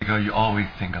because you always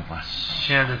think of us.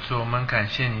 亲爱的主，我们感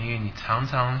谢你，因为你常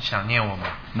常想念我们。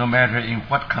No matter in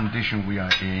what condition we are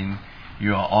in,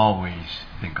 you always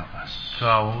think of us. 是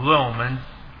吧？无论我们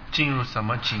进入什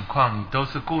么情况，你都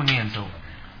是顾念着我们。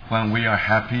When we are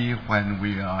happy, when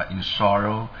we are in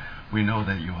sorrow, we know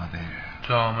that you are there.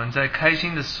 主啊，我们在开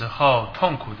心的时候、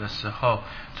痛苦的时候，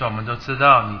主啊，我们都知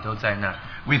道你都在那。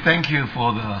We thank you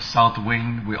for the south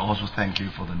wind. We also thank you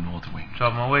for the north wind. 主啊，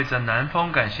我们为着南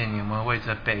风感谢你，我们为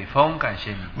着北风感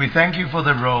谢你。We thank you for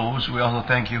the rose. We also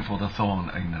thank you for the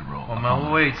thorn in the rose. 我们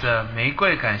为着玫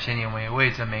瑰感谢你，我们也为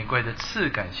着玫瑰的刺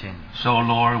感谢你。So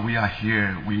Lord, we are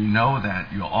here. We know that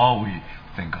you always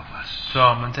think of us. 主啊，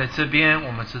我们在这边，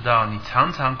我们知道你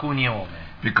常常顾念我们。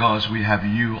Because we have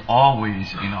you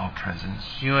always in our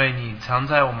presence. 因为你常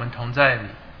在我们同在里。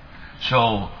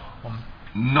So 我们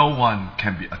no one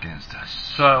can be against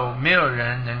us. 所以没有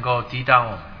人能够抵挡我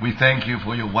们。We thank you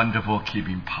for your wonderful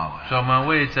keeping power. 所以我们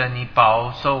为着你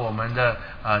保守我们的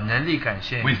能力感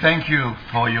谢你。 We thank you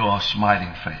for your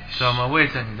smiling face. 所以我们为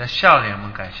着你的笑脸，我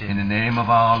们感谢 In 你。 the name of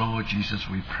our Lord Jesus,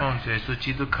 we pray. 奉主耶稣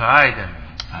基督可爱的名。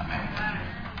 Amen.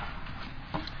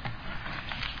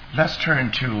 Let's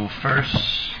turn to 1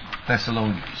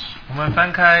 Thessalonians. 我们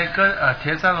翻开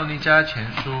帖撒罗尼迦前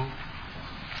书。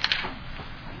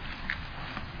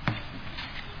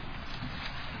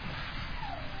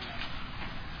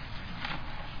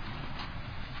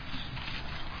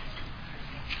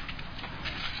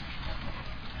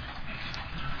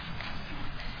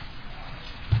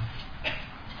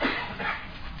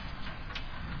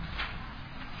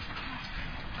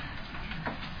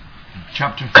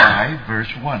Chapter 5,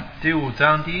 verse 1. 第5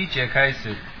章第1节开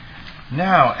始。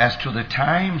 Now, as to the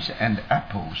times and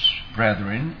epochs,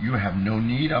 brethren, you have no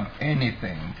need of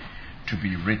anything to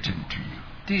be written to you.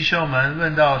 弟兄们，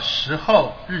论到时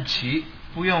候日期，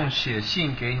不用写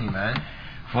信给你们，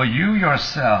 For you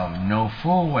yourself know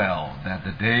full well that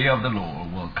the day of the Lord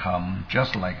will come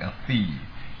just like a thief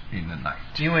in the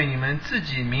night. 因为你们自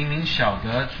己明明晓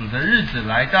得主的日子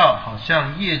来到，好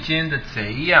像夜间的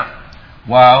贼一样。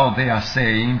 While they are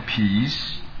saying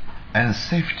peace and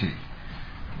safety,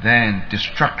 then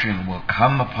destruction will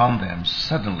come upon them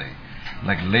suddenly,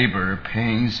 like labor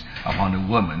pains upon a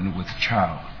woman with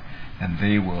child, and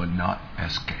they will not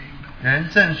escape. 人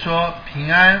正说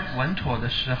平安稳妥的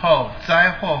时候，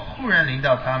灾祸忽然临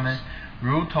到他们，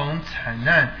如同惨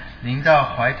难临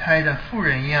到怀胎的妇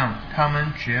人一样，他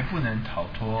们绝不能逃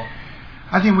脱。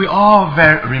 I think we all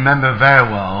remember very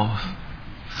well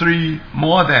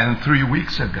more than 3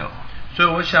 weeks ago. 所以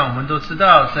我想我们都知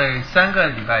道，在3个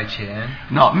礼拜前，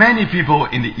 Now, many people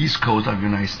in the East Coast of the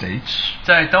United States,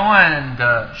 在东岸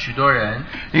的许多人，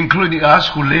 including us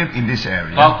who live in this 包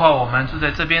area, 括我们住在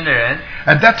这边的人，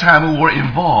 at that time we were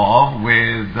involved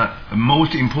with the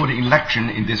most important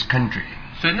election in this country.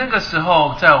 所以那个时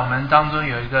候在我们当中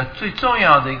有一个最重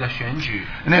要的一个选举。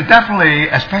 And then definitely,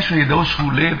 especially those who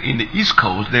live in the East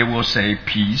Coast, they will say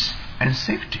peace and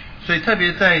safety. 所以特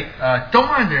别在东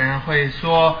岸的人会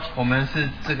说，我们是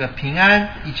这个平安，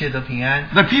一切都平安。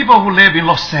 The people who live in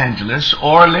Los Angeles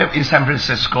or live in San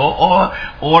Francisco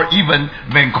or even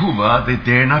Vancouver, they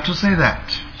dare not to say that.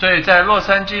 所以在洛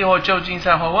杉矶或旧金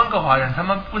山或温哥华人，他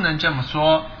们不能这么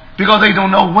说， Because they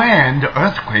don't know when the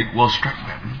earthquake will strike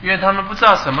them. 因为他们不知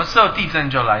道什么时候地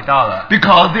震就来到了，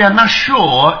 Because they are not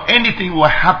sure anything will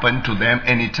happen to them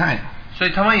anytime. 所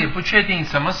以他们也不确定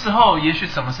什么时候，也许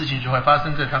什么事情就会发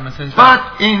生在他们身上。 But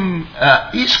in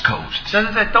East Coast, 但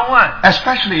是在东岸，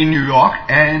 especially in New York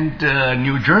and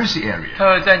New Jersey area.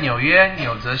 特别在纽约、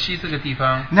纽泽西这个地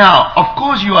方， Now, of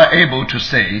course, you are able to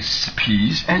say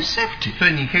peace and safety. 所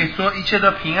以你可以说一切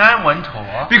都平安稳妥，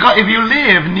 Because if you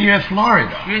live near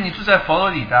Florida, 因为你住在佛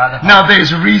罗里达的话， now there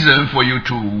is a reason for you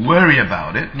to worry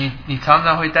about it. 你常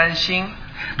常会担心。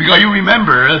 Because you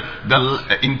remember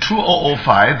in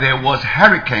 2005 there was a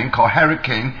hurricane called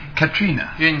Hurricane Katrina.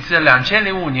 因为你知道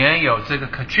2005年有这个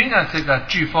Katrina 这个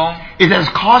飓风， It has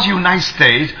cost United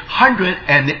States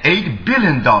 $108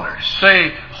 billion. 所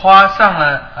以花上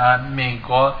了美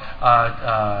国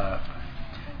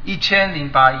1008亿。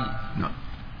 No.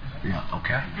 Yeah,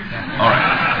 okay. All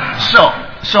right. So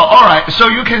all right. So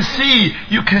you can see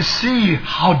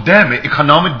how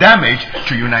economic damage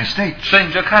to United States. 所以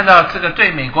你就看到这个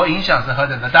对美国影响是何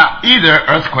等的大。 Either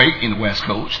earthquake in the West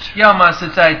Coast, 要么是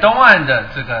在东岸的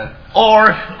这个，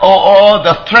 or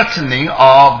the threatening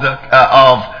of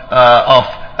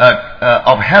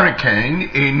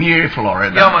hurricane near 要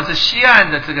Florida. 么是西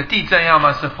岸的这个地震，要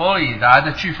么是佛罗里达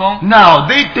的飓风。 Now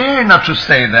they dare not to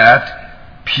say that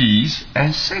peace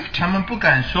and safety. 他们不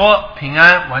敢说平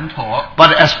安稳妥。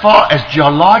 But as far as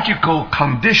geological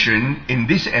condition in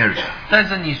this area, 但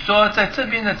是你说在这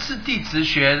边的地质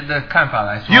学的看法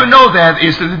来说 you know that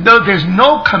there's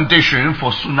no condition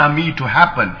for tsunami to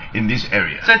happen in this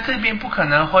area. 在这边不可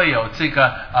能会有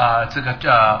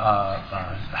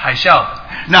海啸的。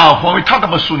 Now, when we talk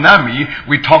about tsunami,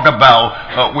 we talk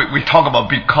about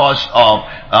because of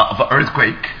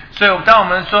earthquake. 所以当我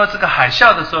们说这个海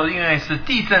啸的时候，因为是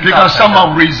地震造 Because 成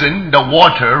some 的， reason the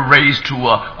water raised to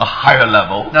a higher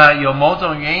level, 那有某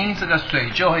种原因，这个水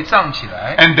就会涨起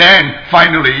来， and then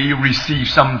finally you receive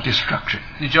some destruction.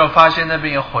 你就发现那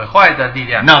边有毁坏的力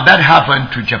量。 Now that happened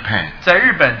to Japan, 在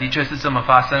日本的确是这么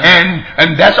发生，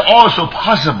 and that's also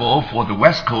possible for the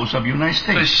west coast of United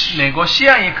所以 States. 美国西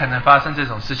岸也可能发生这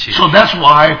种事情。 So that's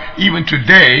why even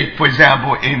today, for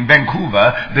example, in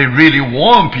Vancouver, they really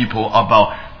warn people about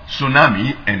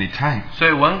tsunami anytime. 所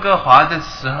以温哥华的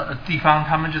地方，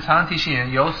他们就常常提醒人，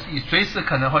随时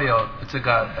可能会有这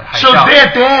个海 So 啸。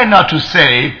 they dare not to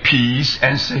say peace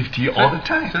and safety all the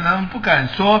所 time. 以他们不敢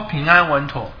说平安稳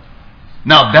妥，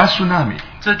 Now that's tsunami.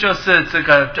 这就是这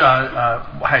个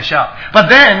海啸。 But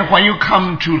then when you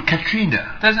come to Katrina,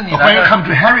 但是你 or 来 when you 到 come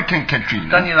to Hurricane 当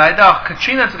Katrina, 你来到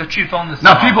Katrina 这个飓风的时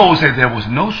now 候， people will say there was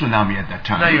no tsunami at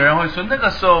that 那有 time. 人会说那个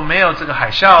时候没有这个海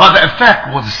啸 But 啊， the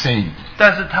effect was the same.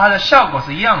 但是它的效果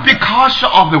是一样的， Because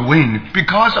of the wind,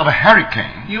 because of a hurricane.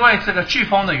 因为这个飓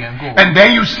风的缘故。 And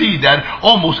then you see that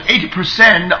almost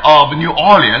 80% of New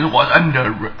Orleans was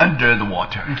under the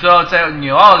water. 你知道，在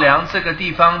纽奥良这个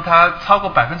地方，它超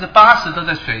过80%都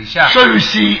在水下。 So you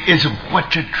see, it's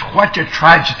what a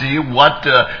tragedy, what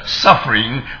the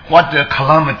suffering, what the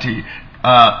calamity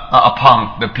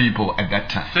upon the people at that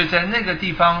time. 所以在那个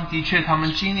地方，的确他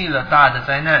们经历了大的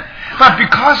灾难。 But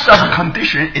because of the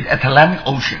condition in Atlantic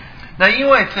Ocean, 那因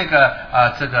为这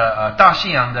个大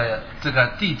西洋的这个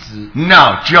地质，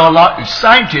 now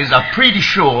scientists are pretty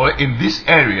sure in this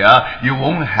area you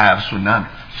won't have tsunami.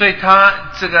 所以他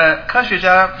这个科学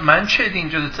家蛮确定，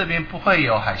就是这边不会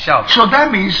有海啸的。 So that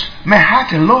means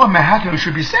Lower Manhattan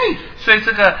should be safe. 所以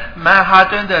这个曼哈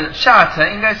顿的下层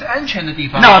应该是安全的地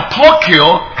方。 Now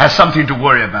Tokyo has something to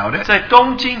worry about it. 在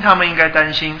东京，他们应该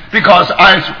担心， Because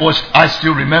I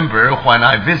still remember when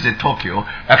I visit Tokyo,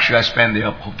 actually I spent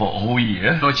there for a whole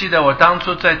year. 我记得我当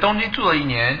初在东京住了1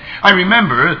年， I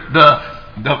remember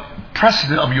the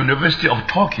president of University of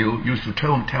Tokyo used to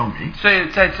tell me, 所以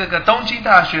在这个东京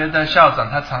大学的校长，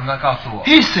他常常告诉我，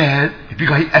 he said,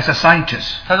 because as a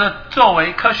scientist, 他说作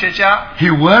为科学家， he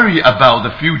worried about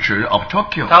the future of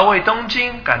Tokyo. 他为东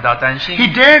京感到担 He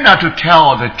心， dared not to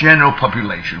tell the general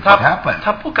population what 他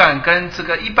happened. 不敢跟这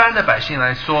个一般的百姓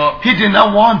来说， He did not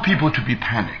want people to be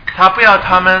panicked. 他不要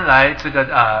他们来这个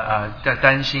的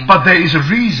担心。 But there is a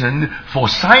reason for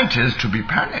scientists to be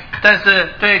panicked. 但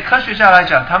是对科学家来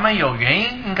讲，他们有原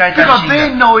因应该担 Because 心 they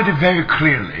的， know it very 因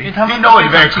clearly. 为他 They 们 know 都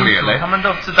it 非 very 常清楚， clearly. 他们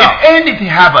都知道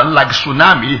If。anything happened like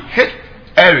tsunami hit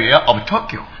area of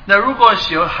Tokyo, 那如果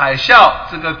有海啸，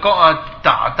这个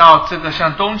打到这个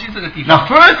像东京这个地 now 方，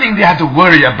 first thing they have to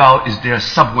worry about is their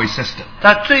subway system.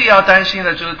 他最要担心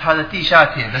的就是它的地下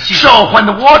铁的系 So 统。 when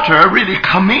the water really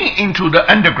coming into the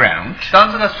underground,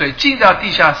 当这个水进到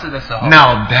地下室的时候，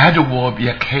 now that will be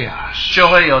a chaos. 就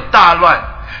会有大乱。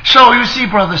 So you see,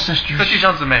 brothers and 各弟 sisters,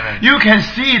 兄姊妹们， you can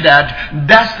see that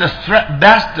that's the threat,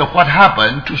 what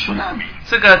happened to tsunami.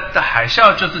 这个的海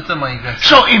啸就是这么一个。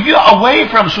 So if you're away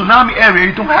from tsunami area,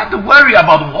 you don't have to worry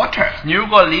about water. 你如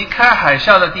果离开海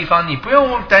啸的地方，你不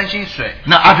用担心水。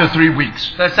 Now after 3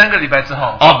 weeks 在3个礼拜之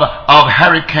后， of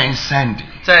Hurricane Sandy,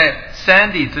 在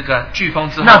Sandy 这个飓风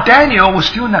之 now 后， Daniel was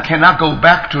still cannot go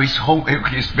back to his home,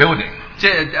 his building.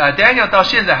 Daniel 到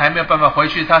现在还没有办法回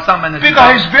去他上班的地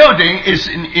方 Because，his building is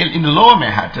in the lower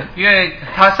Manhattan. 因为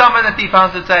他上班的地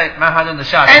方是在曼哈顿的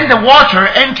下 And the 层， water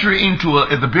entering into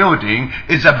the building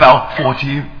is about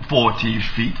 40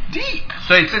 feet deep.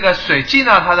 所以这个水进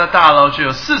到他的大楼就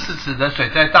有40尺的水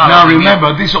在大 Now 楼里面。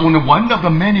 remember, this is only one of the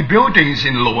many buildings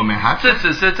in lower Manhattan. 这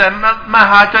只是在曼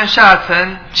哈顿下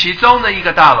层其中的一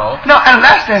个大楼， Now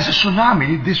unless there's a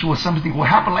tsunami, this was something will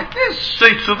happen like this. 所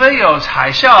以除非有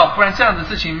海啸，不然这样的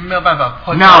事情没有办法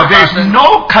会 Now 发 there's 生。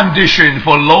 no condition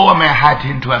for lower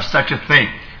Manhattan to have such a thing.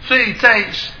 所以在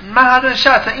曼哈顿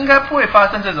下层应该不会发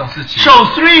生这种事情。 So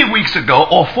 3 weeks ago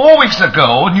or 4 weeks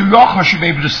ago, New Yorkers should be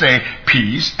able to say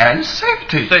peace and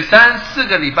safety. 所以3、4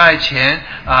个礼拜前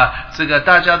这个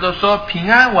大家都说平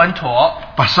安稳妥，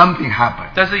 But something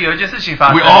happened. 但是有一件事情发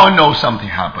We 生， all know something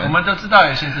我 happened. 们都知道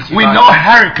有些事情 We 发 know 生。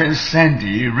 Hurricane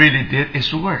Sandy really did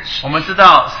its worst. 我们知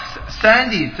道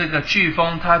Sandy 这个飓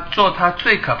风，它做它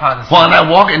最可怕的事。When I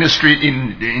walk in the street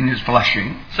in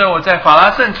Flushing, 所以我在法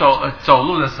拉盛走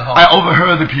路的时候， I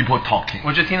overheard the people talking.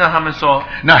 我就听到他们说，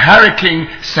 Now Hurricane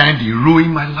Sandy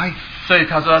ruined my life. 所以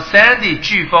他说 Sandy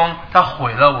飓风它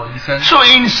毁了我一生。So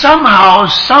in somehow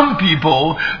some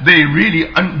people they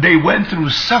went through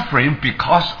suffering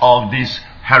because of this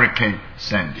Hurricane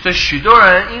Sandy. 所以许多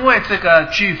人因为这个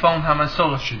飓风，他们受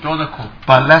了许多的苦。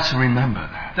 But let's remember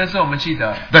that 但是我们记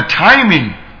得， the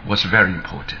timing was very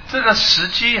important. 这个时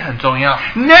机很重要。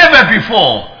 Never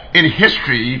before in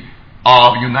history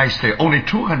of United States, only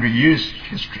 200 years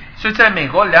history. 所以在美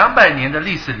国200年的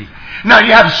历史里， Now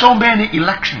you have so many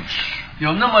elections.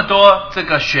 有那么多这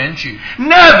个选举，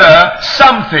 Never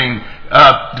something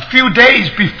a few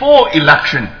days before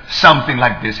election something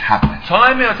like this happened. 从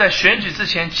来没有在选举之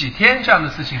前几天这样的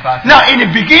事情发生。 Now in the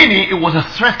beginning it was a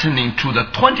threatening to the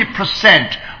 20%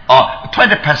 of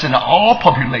all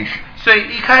population. 所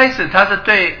以一开始它是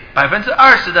对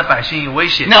20%的百姓有威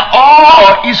胁。 Now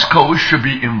all East Coast should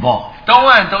be involved. 东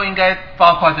岸都应该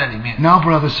包括在里面。 Now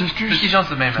brothers 是 sisters, 弟兄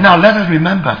姊妹们， now let us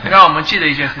remember 让 that. 我们记得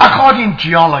一件事情。 According to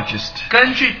geologists,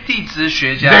 根据地质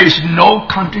学家， there is no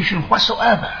condition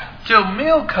whatsoever. 就没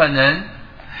有可能，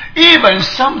 Even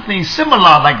something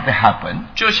similar like that happened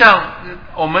就像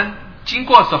我们经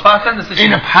过所发生的事 in 情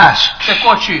the，past, 在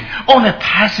过去， only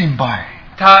passing by.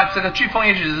 它这个飓风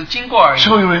也许只是经过而已。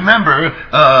 So you remember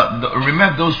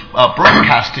those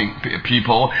broadcasting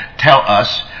people tell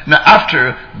us now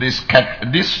after this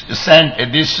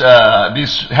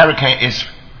hurricane is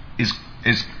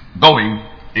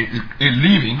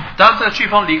leaving, 当这个飓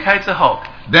风离开之后，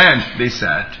 then they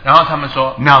said, 然后他们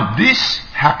说， now this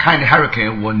kind of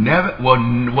hurricane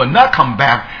will not come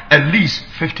back at least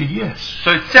 50 years.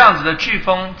 所以这样子的飓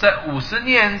风在50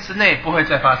年之内不会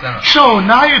再发生了。 So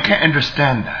now you can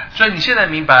understand that. 所以你现在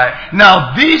明白，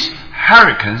 Now this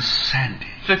hurricane Sandy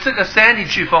所以这个 Sandy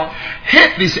飓风，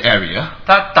 hit this area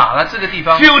它打了这个地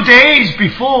方， few days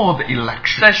before the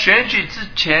election, 在选举之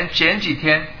前几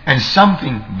天， and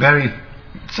something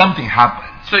happened.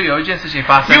 所以有一件事情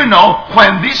发 You 生。 know,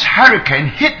 when this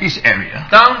hurricane hit this area,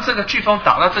 当这个飓风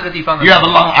打到这个地方的 you 时 have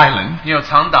候， Long Island, 你有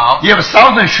长岛， you have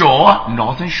southern shore,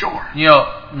 northern shore. 你有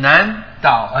南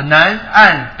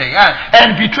岸、北岸，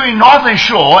 And between northern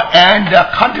shore and the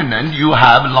continent, you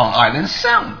have Long Island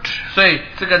Sound. 所以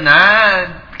这个南岸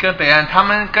跟北岸，他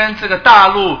们跟这个大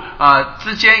陆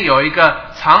之间有一个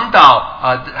长岛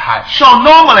海。 So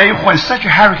normally when such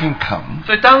a hurricane comes,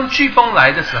 所以当飓风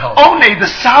来的时候， only the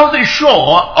southern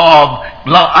shore of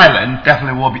Long Island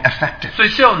definitely will be affected. 所以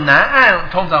只有南岸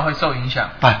通常会受影响。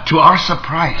 But to our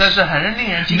surprise, 但是很令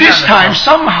人惊讶 this 的 time 是，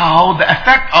 somehow the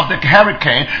effect of the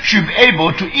hurricane should be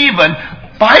able to even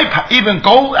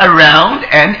go around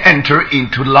and enter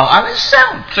into Long Island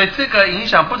Sound. 所以这个影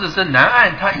响不只是南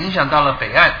岸，它影响到了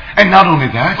北岸， And not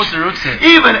only that, 不止如此，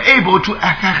 even able to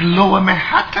affect Lower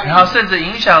然后 Manhattan. 甚至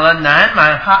影响了南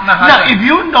曼哈 Now, 顿。 if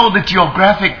you know the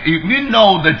if you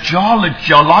know the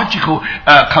geological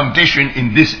condition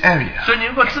in this area, 所以你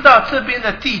如果知道这边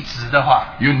的地质的话，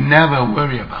 you never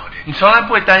worry about it. 你从来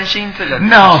不会担心这个事情。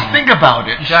 Now, think about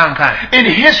it. 你想想看， In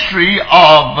the history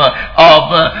of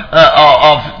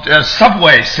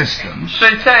subway systems, 所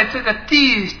以在这个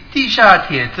地下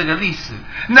铁这个历史，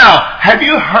 now have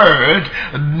you heard?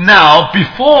 Now,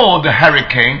 before the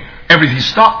hurricane, everything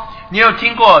stopped. 你有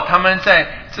听过他们在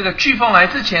这个飓风来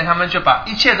之前，他们就把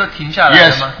一切都停下来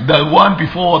了 Yes, 吗？ the one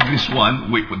before this one,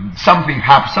 something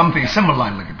happened, something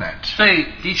similar like that. 所以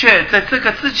的确，在这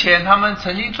个之前，他们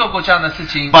曾经做过这样的事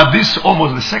情， But this is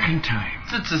almost the second time.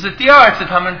 这只是第二次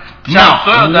他们 Now, 将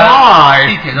所有的地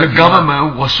why 铁都 the 停了。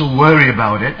 government was so worried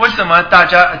about it? 为什么大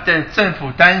家的政府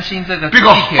担心这个地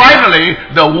Because 铁呢？ finally,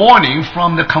 the warning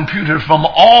from the computer, from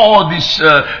all these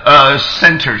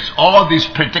centers, all these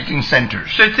predicting centers.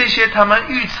 所以这些他们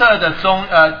预测的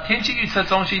天气预测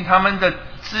中心，他们的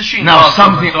资讯 Now, 告诉我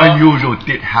们 something 说， unusual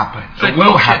did happen. 所以 It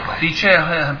will happen. 的确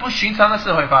很不寻常的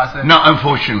事会发生。 Now,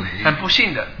 unfortunately, 很不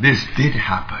幸的， this did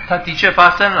happen. 它的确发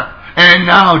生了。 And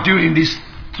now, during these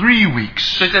 3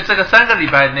 weeks, 所以在这个3个礼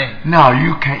拜内， now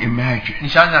you can imagine. 你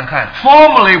想想看，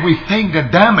 Formerly, we think the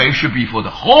damage should be for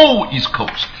the whole East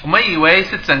Coast. 我们以为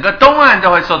是整个东岸都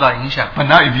会受到影响。 But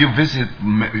now, if you visit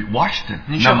Washington,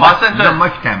 你去 not 华 much, 盛 not 顿，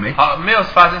 much damage. 好，没有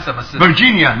发生什么事。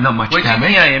 Virginia, not much 维吉尼 damage.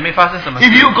 亚也没发生什么事。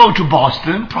 If you go to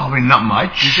Boston, probably not 你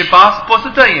much. 去波士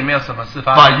顿也没有什么事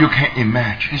发 But 生。 you can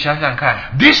imagine. 你想想看，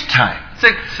 This time,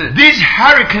 这次 this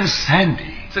Hurricane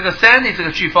Sandy, 这个 Sandy 这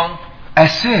个飓风，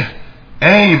 as if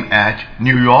aimed at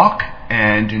New York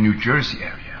and the New Jersey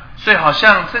area. 所以好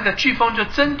像这个飓风就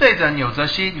针对着纽泽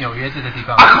西、纽约这个地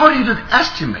方。According to the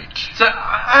estimate, 这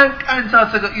按照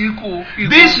这个预估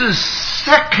this is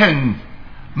second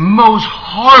most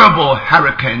horrible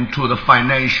hurricane to the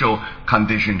financial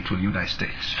condition to the United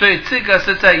States. 所以这个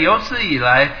是在有史以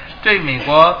来对美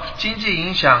国经济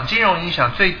影响、金融影响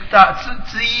最大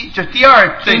之一，就第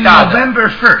二最 In 大的。 November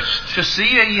 1st, 就11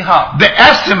月1号， the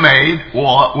estimate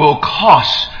will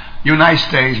cost United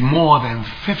States more than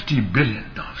 $50 billion.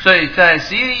 所以在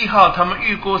11月1号，他们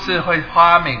预估是会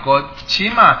花美国起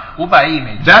码500亿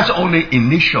美金。 That's only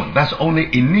initial 这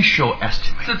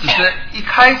estimate. 只是一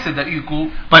开始的预估。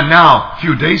 But now,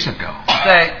 few days ago,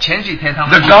 在前几天，他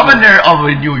们 the governor of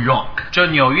New York 就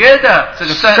纽约的这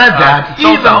个 said that 州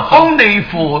even 长说， only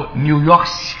for New York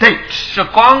State, 就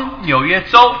光纽约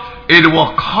州 it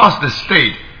will cost the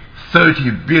state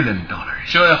 $30 billion.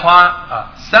 就会花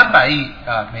300亿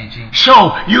美金。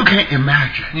 So you can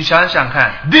imagine, 你想想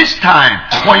看， this time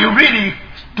when you really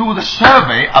do the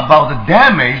survey about the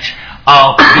damage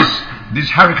of this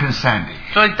Hurricane Sandy,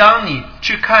 所以当你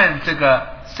去看这个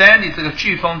Sandy 这个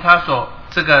飓风它所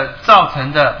这个造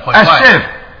成的毁 as 坏， if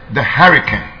the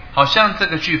hurricane 好像这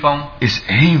个飓风 is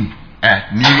aimed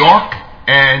at New York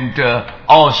and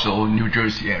also New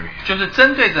Jersey area. 就是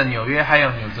针对着纽约还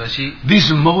有纽泽西， This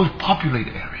is the most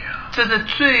populated area. 这是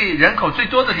人口最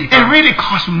多的地 It 方， really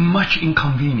caused much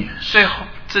inconvenience. 所以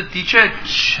这的确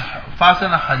发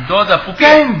生了很多的不便。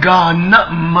 Thank God, not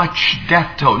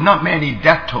many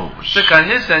death tolls. 所以感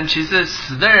谢神，其实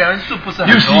死的人数不是 You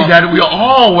很 see 多， that we are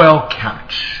all well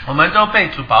kept. 我们都被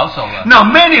主保守了。 Now,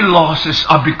 many losses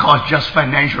are because just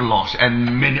financial loss and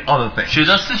many other 许 things.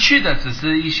 多失去的只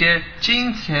是一些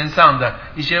金钱上的、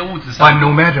一些物质 But 上的。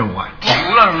 no matter what,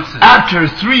 无论如此， after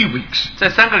 3 weeks, 在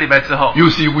3个礼拜之后， you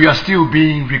see we are still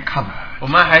being recovered. 我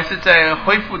们还是在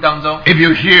恢复当中。 If you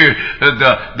hear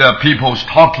the people's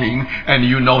talking and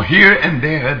you know here and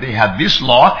there they have this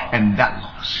loss and that loss.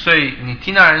 所以你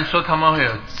听到人说他们会有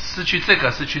失去这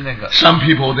个、失去那个， Some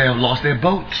people, they have lost their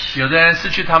boats. 有的人失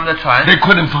去他们的船， They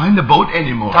couldn't find the boat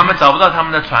anymore. 他们找不到他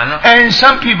们的船了； And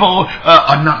some people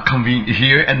are not convenient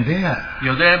here and there.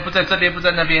 有的人不在这边，不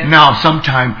在那边。 Now,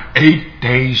 sometime 8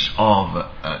 days of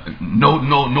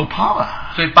no power.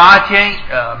 所以8天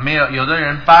没有，有的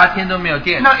人8天都没有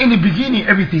电。 Now, in the beginning,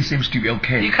 everything seems to be 一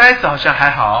okay 开始好像还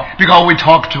好， because we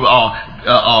talk to our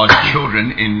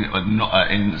children in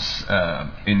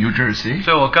New Jersey.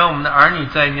 所以我跟我们的儿女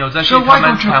在纽泽西 So 他 why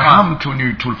们 don't you 谈话。 come to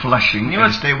Flushing 你为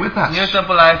and stay with us? 你为什么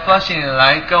不来 Flushing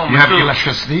来跟我 You 们 have 住？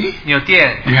 electricity. 你有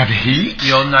电， You have heat.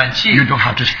 有暖气 You，don't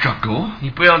have to struggle. 你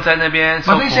不用在那边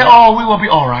受 But they say, 苦。 oh, we will be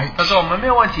all right. 他说我们没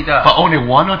有问题的， But only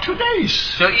 1 or 2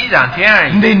 days. 就1-2天而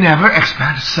已。 They never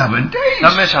expect 7 days. 他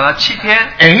没有想到7天、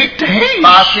 8 days.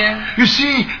 8天。 You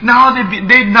see, now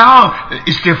they now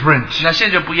it's different. 那现在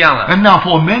就不一样了。 And now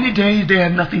for many days they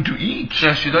have nothing to eat. 所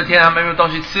以许多天他们没有东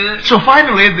西吃， So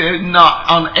finally, now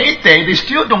on 8th day, they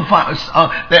still don't find.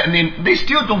 They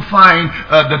still don't find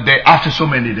that they after so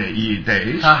many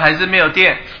days. 他还是没有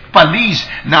电， But at least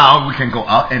now we can go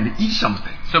out and eat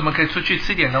something. 所以我们可以出去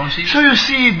吃点东西。 So you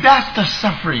see, that's the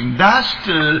suffering. That's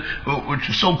the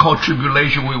so-called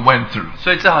tribulation we went through.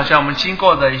 所以这好像我们经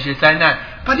过的一些灾难。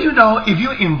 But you know, if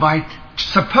you invite,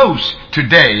 suppose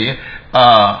today,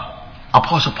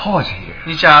 Apostle Paul is here.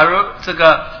 你假如这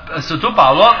个使徒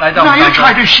保罗来到我 Now 们 you 当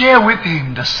try 中， to share with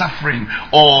him the suffering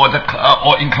or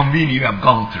or inconvenience you have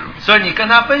gone through. 所以你跟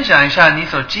他分享一下你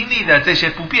所经历的这些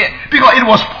不便。 Because it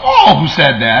was Paul who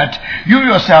said that you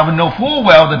yourself know full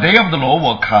well the day of the Lord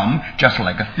will come just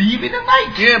like a thief in the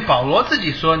night. 因为保罗自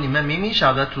己说，你们明明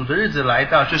晓得主的日子来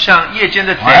到，就像夜间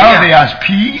的贼 While 一 there 样。 is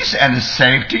peace and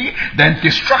safety, then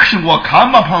destruction will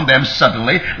come upon them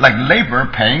suddenly, like labor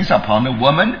pains upon a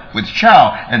woman with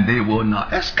child, and they will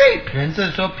not escape. 人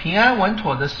正说平安稳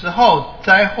妥的时候，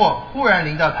灾祸忽然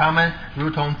临到他们，如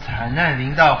同惨难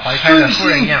临到怀胎 So 的 you 妇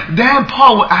人一 see, 样。 then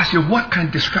Paul will ask you, what kind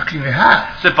of destruction you have?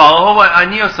 所以保罗会问啊，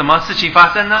你有什么事情发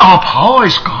生呢？ Our power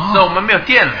is 所以我 gone. 们没有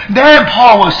电了。 Then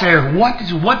Paul will say, what do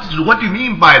you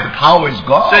mean by the power is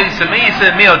所以 gone? 什么意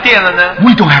思？没有电了呢？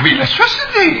 We don't have 我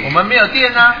electricity. 们没有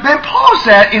电呢。 Then Paul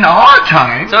said, in our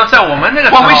time, 所以在我们那个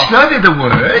时 when we 候， studied the 我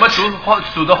word, 们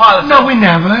数的话的时 no, 候， we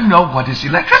never know what is 我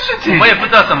electricity. 们也不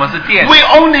知道什么是电。 We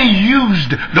only used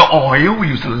the oil, we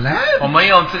used the 我 lamp. 们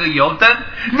用这个油灯。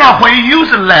Now, when you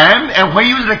use a lamp and when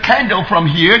you use the candle from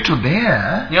here to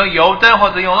there, 你用油灯或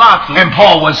者用蜡烛。and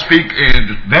Paul will speak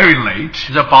very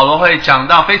late. 这保罗会讲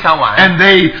到非常晚。And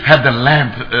they have the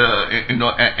lamp,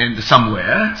 in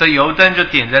somewhere. 这油灯就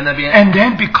点在那边。And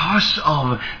then because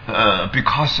of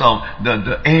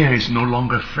the air is no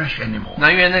longer fresh anymore.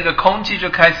 那因为那个空气就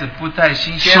开始不太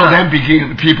新鲜 So 了。then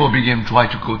people begin try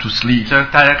to go to sleep. 所以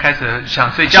大家开始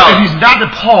想睡 So 觉 it 了。 is not that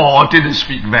Paul didn't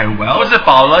speak very 不 well. 是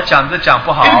保罗讲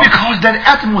不好。 It's because that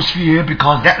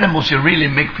atmosphere really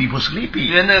make people 因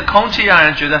sleepy. 为那个空气让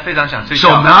人觉得非常想睡 So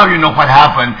觉。 now you know what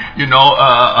happened.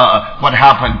 What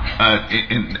happened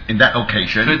in that 所以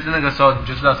occasion. 那个时候你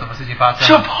就知道什么事情发 So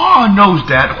生。 Paul knows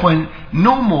that when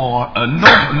no more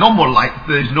light,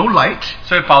 there is no light.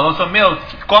 所以保罗说没有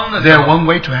光的时 There's 候， one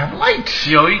way to have light.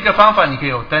 有一个方法你可以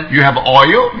有灯。 You have oil,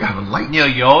 you have a light. 你有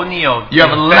油，你有 You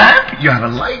have a 灯 lamp, you have a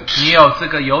light. 你有这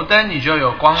个油灯，你就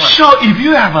有光了。 So if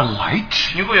you have a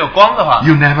light, 如果有光的话，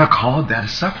 you never call that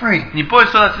suffering. 你不会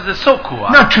说这是受苦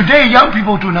啊。 Now today young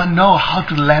people do not know how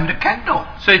to lamp the candle.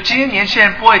 所以今天年轻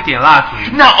人不会点蜡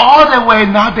烛， Now all the way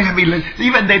now they have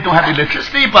even they don't have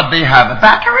electricity, but they have a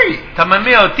battery. 他们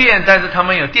没有电，但是他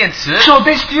们有电池， So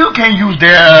they still can use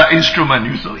their instrument.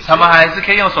 You see? 他们还是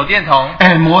可以用手电筒。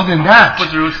 And more than that, 不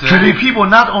止如此。 today people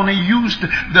not only use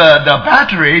the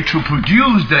battery to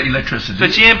produce the 所以 electricity.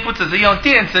 今天不只是用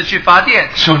电池去发电，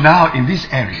 So now in this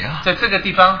area, 在这个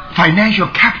地方 financial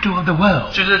capital of the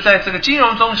world. 就是在这个金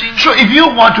融中心。 So if you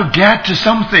want to get to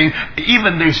something,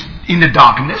 even this in the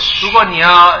darkness, 如果你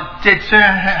要这虽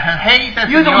然很黑，但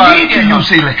是 you 你 don't 要 need 电 to 筒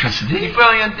use 你 electricity. 不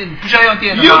要用电，你不需要用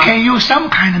电的 You 吗？ can use some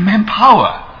kind of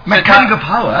manpower, mechanical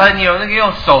power. 你有那个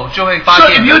用手就会发 So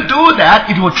电 if you do that,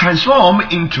 it will transform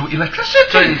into 所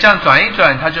以你 electricity. 这样转一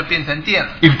转，它就变成电了。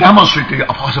 If demonstrate to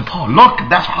Apostle Paul, look,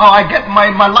 that's how I get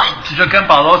my light. 你就跟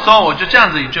保罗说，我就这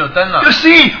样子就有灯了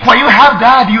You。see, when you have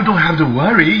that, you don't have to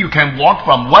worry. You can walk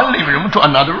from one living room to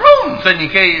another room. 所以你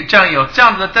可以这样有这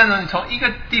样子的灯呢，你从一个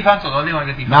地方走到另外一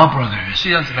个地方。 Now, brothers,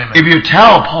 弟兄姊妹们， if you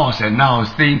tell Paul said, now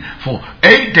think for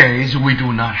 8 days we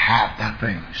do not have that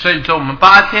thing. 所以说我们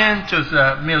8天就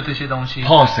是没有这些东西。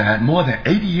 Paul said, more than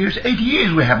 80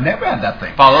 years we have never had that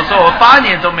thing. 保罗说，我8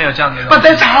年都没有这样的东 But 西。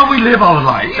 that's how we live our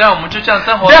life. 这样我们就这样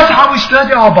生活， That's how we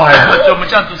study our 就 Bible. 我们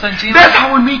这样读圣经， That's how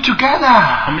we meet 我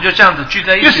together. 们就这样子聚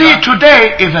在一 You 起 see, 了。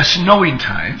 today is a snowing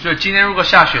time. 所以今天如果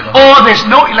下雪的话， Or there's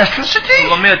no 如 electricity.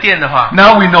 果没有电的话，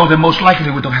 Now we know that most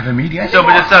likely we don't have a meeting 所以我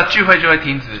们就 anymore. 知道聚会就会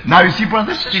停止。 Now you see,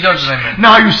 brothers and 弟兄 sisters. 姊妹们，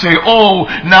 Now you say, oh,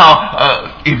 now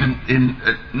even in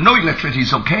no electricity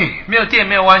is okay. 没有电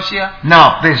没有关系啊，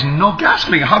 Now there's no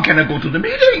gasoline. How can I go to the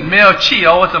meeting? 没有汽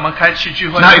油我怎么开去聚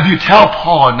会？ Now if you tell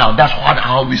Paul, now that's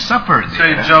how we suffer 所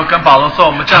以 there. 就跟保罗说，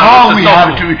我们这样 How 子 we 受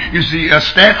have 苦， to, you see,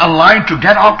 stand a line to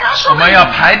get our 我们要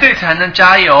gasoline. 排队才能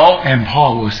加油。 And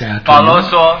Paul will say 保罗 to you,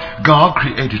 说， God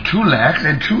created 2 legs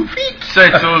and 2 feet. 所以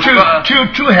主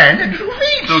Two hands and 2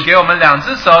主 feet. 给我们2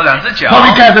只手2只脚， When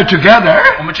we gather together,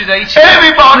 我们聚在一起，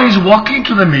 everybody is walking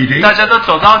to the meeting. 大家都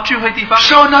走到聚会地方。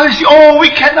 So now you see, oh, we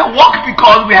cannot walk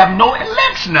because we have no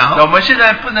legs 我 now. 们现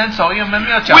在不能走，因为我们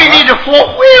没有脚 We 了。 need a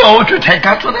 4 wheel to take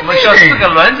us to the 我们需要4 meeting. 个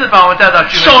轮子把我们带到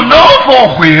聚会 So 地 no 方。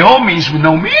 4 wheel means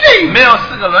no meeting. 没有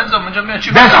4个轮子，我们就没有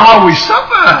聚会。 That's how we 所以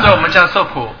我 suffer. 们这样受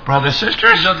苦。 Brothers,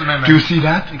 sisters, 弟兄姊妹们， do you see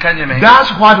that? 你看见没？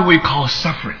 That's what we call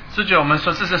suffering. 这就我们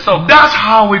说这是受苦， That's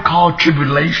how we call 这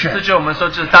tribulation. 就我们说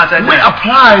这是大灾 We 难。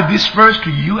 apply this verse to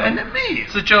you and me.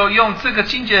 这就用这个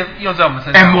境界用在我们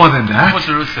身 And 上。 more than that, 不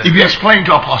止如此， if you explain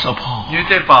to Apostle 因 Paul, 为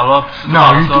对保罗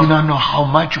now you do 说， not know how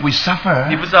much we 你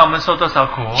suffer. 不知道我们受多少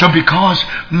苦。 So because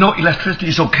no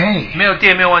electricity is okay, 没有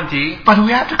电没有问题， but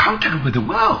we have to contact with the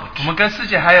world. 我们跟世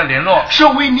界还有联络， So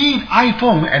we need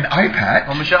iPhone and iPad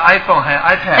我们需要 iPhone 还有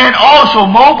iPad， and also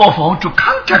mobile phone to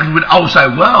contact with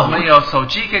outside 我们 world. 有手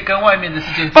机可以跟外面的世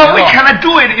界联 But we 络。 cannot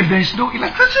do it if there's no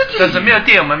但是 electricity. 没有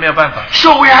电，我们没有办法。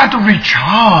 So we have to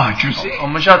recharge, you see. 我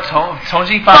们需要重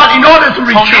新发 But in order to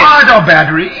充电。 recharge our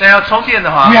battery, 但要充电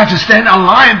的话 we，have to stand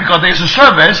online because there's a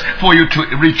service for you to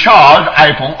recharge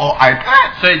iPhone or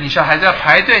iPad. 所以你还是要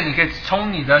排队，你可以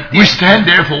充你的 We 电。 stand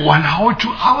there for 1 hour, 2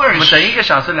我们 hours. 等1个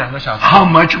小时、2个小时， How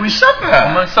much we 我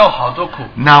suffer. 们受好多苦。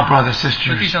 Now, brothers,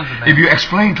 sisters, 弟兄姊妹。 if you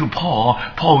explain to Paul,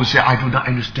 Paul will say, I do not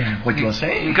understand what you're 你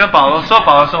saying. 跟保罗说，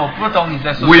保罗说我不懂你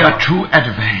在说 We 什 are 么， too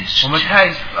advanced 我们太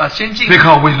先进，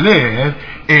 because we live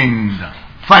in the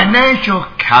financial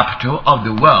capital of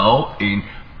the world in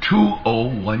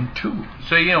 2012.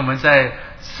 所以因为我们在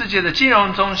世界的金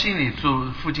融中心里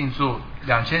附近住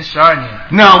2012年。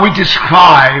 Now we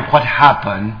describe what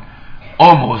happened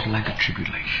almost like a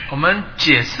tribulation. 我们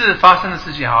解释发生的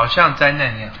事情好像灾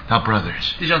难一样。 Now,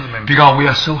 brothers, 弟兄姊妹们， because we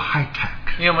are so high tech,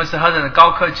 因为我们是何等的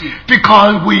高科技，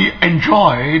 because we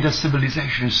enjoy the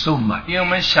civilization so much, 因为我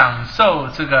们享受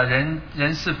这个人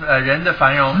的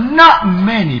繁荣。 not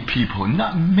many people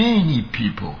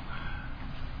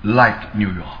like New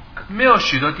York. 没有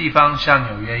许多地方像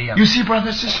纽约一样。 You see,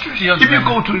 brothers and sisters, if you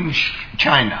go to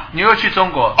China, 你又去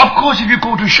中国， of course, if you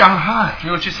go to Shanghai, 你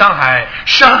又去上海，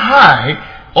 Shanghai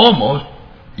almost,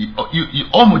 you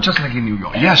almost just like in New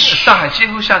York. Yes. 上海几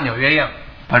乎像纽约一样。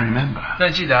 But remember,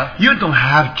 但记得， you don't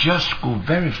have just go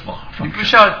very far 你 from 不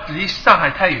需要离上海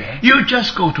太远， You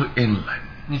just go to inland.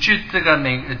 你去这个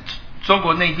中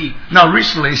国内地。 Now,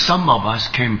 recently, some of us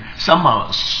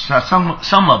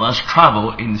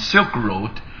travel in Silk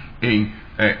Road in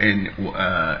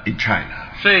China.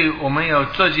 所以我们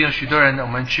最近有许多人，我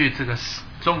们去这个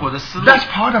中国的丝路， That's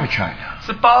part of China.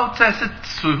 是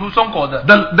属于中国的。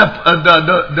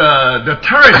 The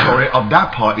territory of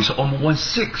that part is almost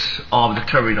 1/6 of the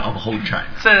territory of whole China.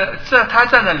 它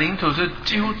占的领土是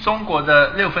几乎中国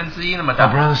的1/6那么 Now, 大。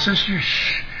 brothers and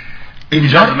sisters, in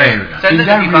that area, in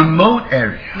that remote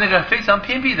area, 那个非常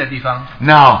偏僻的地方，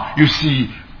 now you see,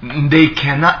 they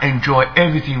cannot enjoy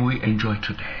everything we enjoy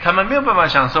today. 他们没有办法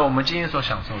享受我们今天所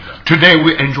享受的。 Today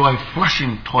we enjoy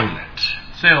flushing toilets.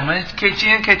 所以我们今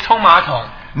天可以冲马桶。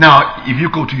 Now, if you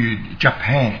go to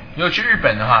Japan, 如果去日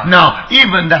本的话， now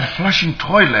even that flushing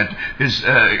toilet is,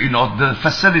 the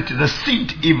facility, the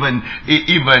seat even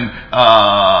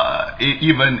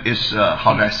is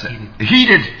how do I say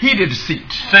heated seat.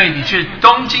 所以你去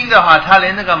东京的话，它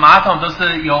连那个马桶都是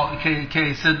可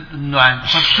以是暖，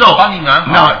 So 帮你暖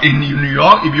好。 now in New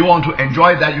York, if you want to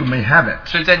enjoy that, you may have it.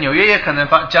 所以在纽约也可能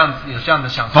有这样的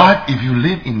享受。 But if you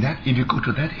live in that, if you go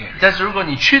to that area, 但是如果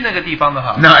你去那个地方的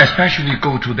话， now especially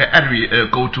go to the area,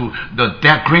 go to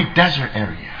that great desert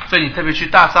area. 所以你特别去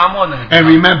大沙漠那个地 And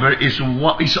方。 remember,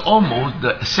 it's almost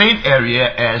the same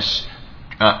area as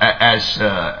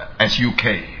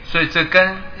UK. 所以这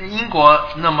跟英国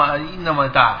那么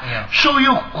大一样。 So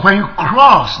when you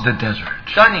cross the desert,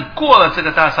 当你过了这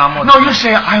个大沙漠， now you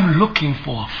say, I'm looking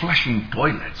for a flushing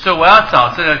toilet. 所以我要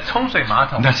找这个冲水马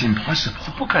桶， That's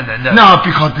impossible. 不可能的。 Now,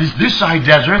 because this side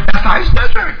desert, that side is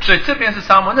desert. 所以这边是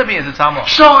沙漠，那边也是沙漠。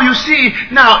 So you see,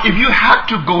 now if you have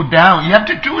to go down, you have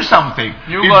to do something.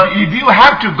 If you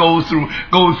have to go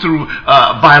through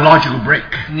biological break.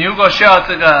 你如果需要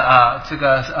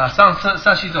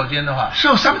上洗手间的话，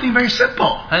 So something very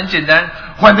simple. 很简单，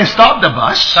 When they stop the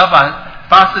bus, 他把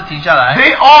巴士停下来，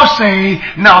 they all say,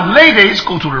 now ladies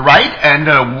go to the right and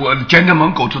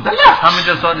gentlemen go to the 他们 left.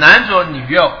 就说男左女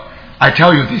右。 I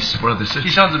tell you this, brothers and 弟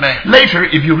sisters. 兄姊妹， Later,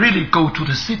 if you really go to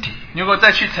the city, 如果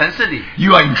再去城市里，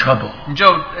 you are in trouble. 你就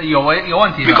有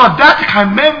问题了。 Because that kind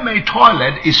of man-made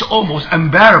toilet is almost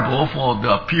unbearable for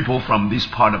the people from this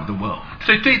part of the world.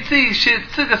 所以对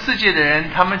这个世界的人，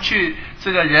他们去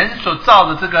这个人所造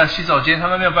的这个洗手间，他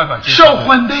们没有办法接受。 So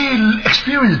when they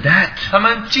experience that, 他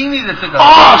们经历了这个，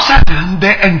 all of a sudden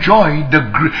they enjoy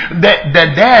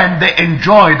then they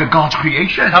enjoy the God's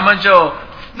creation. 他们就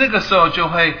那个时候就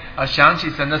会想起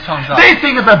神的创造。 They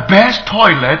think of the best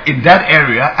toilet in that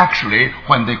area actually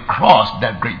when they cross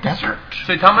that great desert.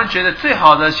 所以他们觉得最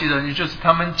好的洗手间就是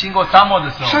他们经过沙漠的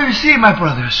时 So 候。 you see, my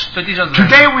brothers, 所以弟兄姊妹，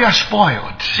 today we are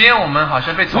spoiled. 今天我们好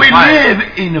像被宠 We 坏了。 live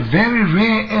in a very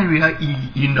rare area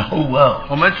in the whole world.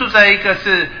 我们住在一个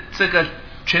是这个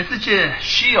全世界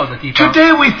稀有的地方。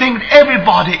 Today we think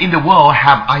everybody in the world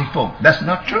have iPhone. That's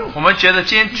not true. 我们觉得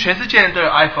今天全世界人都有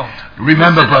iPhone。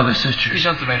 Remember, brothers and 弟 sisters,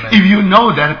 兄姊妹们， if you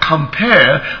know that,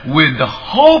 compare with the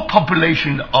whole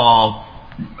population of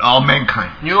mankind.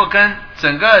 你如果跟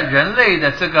整个人类的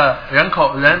这个人口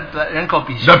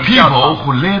比 The 比较的 people 话，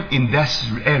 who live in this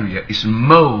area is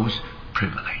most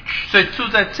privileged. 所以住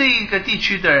在这一个地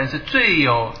区的人是最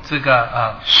有这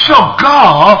个So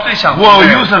God 最享福 will 的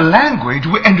人。 use a language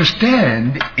we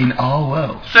understand in our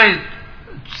world. 所以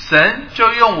神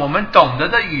就用我们懂得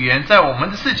的语言，在我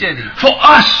们的世界里。 For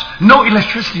us, no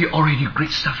electricity already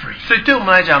great suffering. 所以对我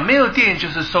们来讲，没有电就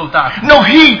是受大苦， No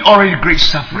heat already great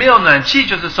没 suffering. 有暖气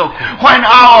就是受苦。 When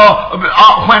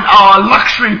our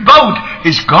luxury boat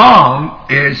is gone,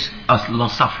 is a lot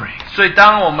suffering. 所以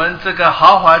当我们这个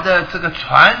豪华的这个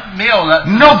船没有了，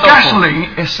 No 受苦 gasoline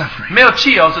is suffering. 没有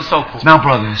汽油是受苦。 Now,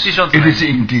 brothers, 弟兄姊妹。 it is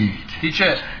indeed. 的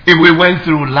确， If we went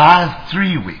through last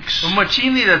 3 weeks, 我们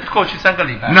经历了过去3个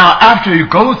礼拜。 now after you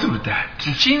go through that,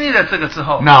 你经历了这个之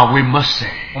后， now we must say,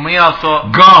 我们要说，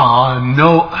 God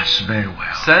knows us very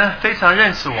well. 神非常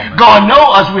认识我们。 God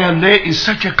knows us we have lived in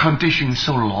such a condition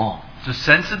so long. 就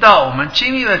神知道我们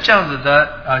经历了这样子的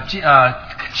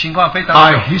情况非常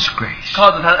久， By His grace,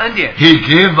 靠着他的恩典， He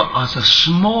gave us a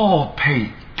small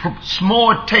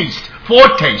taste,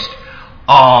 foretaste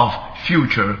of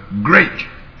future great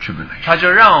tribulation. 他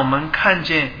就让我们看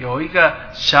见有一个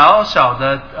小小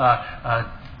的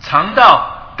尝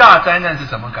到大灾难是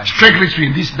什么感觉。 Strictly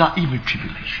speaking, this is not even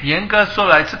tribulation. 严格说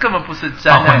来，这根本不是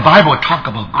灾 But when 难。 Bible talk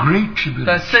about great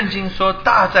但 tribulation, 圣经说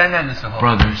大灾难的时候，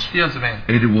 brothers, 弟兄姊妹，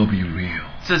 it will be real.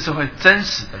 这是会真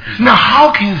实的地方。 Now,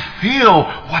 how can you feel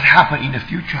what happened in the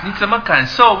future? 你怎么感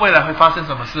受未来会发生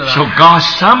什么事呢？ So God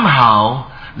somehow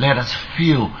let us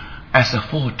feel as a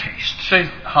foretaste. 所以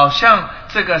好像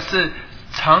这个是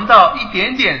尝到一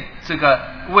点点这个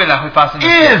未来会发生的事。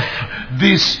 If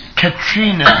this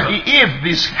Katrina, if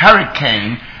this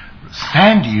hurricane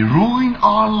Sandy ruined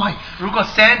our life, 如果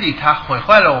Sandy 它毁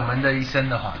坏了我们的一生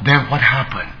的话， then what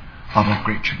happened about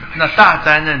great 那 tribulation? 大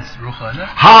灾难如何呢？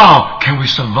 How can we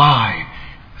survive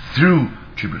through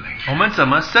tribulation? 我们怎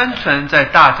么生存在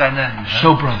大灾难里呢？ So,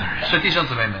 brothers, 所以弟兄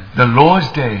姊妹们， the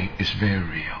Lord's day is very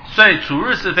real. 所以主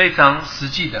日是非常实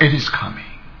际的， It is coming.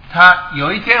 它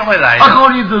有一天会来的。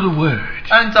 According to the word,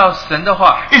 按照神的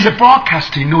话， it's a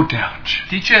broadcasting, no doubt.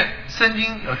 的确，圣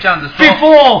经有这样子说。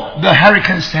 Before the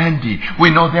Hurricane Sandy, we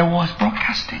know there was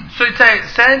broadcasting. 所以在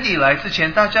Sandy 来之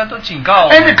前，大家都警告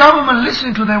我 And the 们， government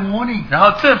listened to their warning. 然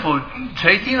后政府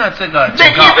垂听了这个 They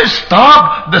警告， even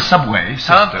stopped the subway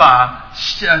他们 system. 把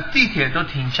地铁都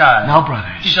停下来。 Now, 弟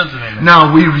brothers, 兄姊妹们， now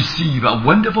we receive a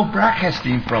wonderful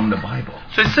broadcasting from the Bible.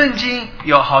 所以圣经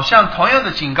有好像同样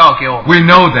的警告给我们。 We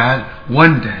know that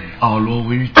one day our Lord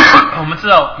will return. 我们知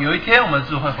道有一天我们的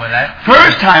主会回来。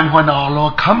 First time when our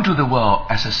Lord come to the world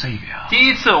as a Savior. 第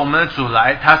一次我们的主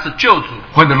来，他是救主；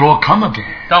 When the Lord come again,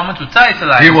 当我们主再一次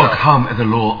来的 He 时 will 候， come as the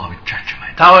Lord of judgment.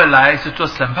 他会来是做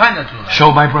审判的主来。 So,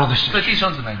 my brothers, 所以弟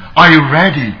兄姊妹们， are you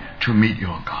ready to meet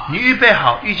your God? 你预备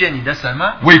好遇见你的神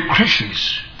吗？ We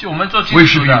Christians, 就我们做基 we 督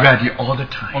should 徒 be 的， ready all the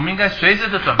我 time. 们应该随时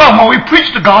的准备 But 好。 when we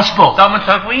preach the gospel, 当我们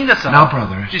传福音的时 now, 候，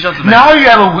 brothers, 弟兄姊妹， now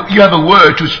you have a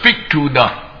word to speak to the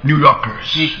New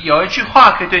Yorkers. 你有一句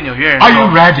话可以对纽约人 Are you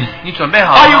说： ready? 你准备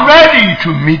好 Are 了 you 吗？ ready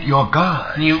to meet your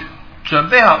God? 你准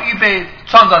备好预备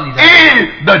创造你的神。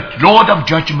 If the Lord of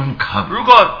judgment comes, 如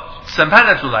果审判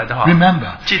的主来的话， remember,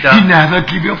 记得 He never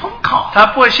give you a phone call. 他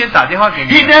不会先打电话给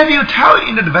He 你， never tell you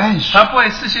in advance. 他不会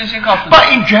事先告诉你。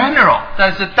 But in general,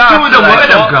 但是大 through 致 the 来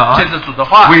word of 说，借着 God, 主的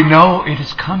话， we know it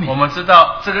is 我 coming. 们知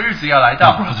道这个日子要来 Now,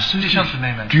 到。 brothers 弟 and 兄 sisters, 姊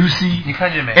妹们， do you see? 你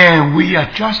看见没？ And we are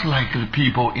just like the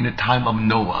people in the time of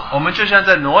Noah. 我们就像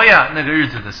在挪亚那个日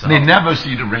子的时候 They，never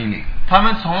see the raining. 他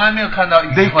们从来没有看到雨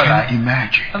They 会 can't 来，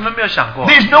 imagine. 他们没有想过，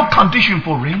 There's no condition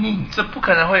for raining. 这不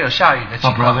可能会有下雨的情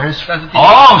But 况。 brothers, 但是弟兄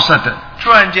all of a sudden, 突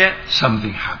然间，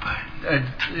 something happened.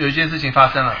 有一件事情发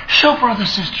生了。 So, brothers and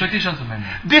所以 sisters, 弟兄姊妹们，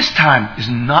 this time is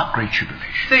not great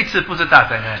tribulation. 这一次不是大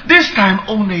灾难， This time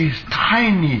only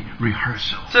tiny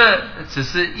rehearsal. 这只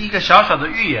是一个小小的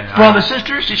预言啊。 Brothers and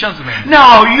sisters, 弟兄姊妹们，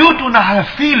 now you do not have a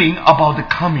feeling about the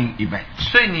coming events.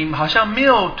 所以你好像没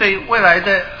有对未来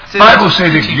的这 Bible 个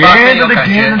says 事情发生 again 有 and 感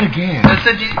again 觉 and。again. 那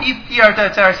圣经一而再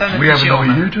再而三的 We 提 have 醒 no 我 ear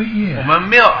们， to hear. 我们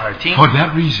没有耳听。 For that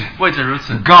reason, 为此如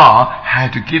此， God had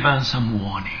to give us some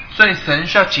warning. 所以神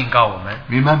需要警告我们。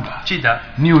 Remember, 记得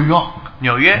New York,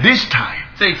 纽约 this time,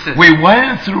 这一次， we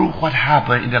went through what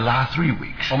happened in the last 3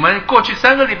 weeks. 我们过去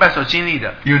3个礼拜所经历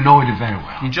的， You know it very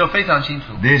well. 你就非常清楚。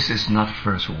 This is not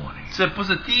first warning. 这不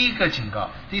是第一个警告，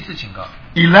第一次警告。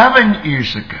 11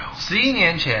 years ago, 11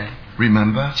年前，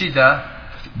 remember, 记得，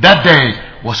 that day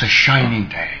was a shining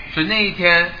day. 所以那一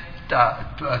天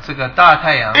这个大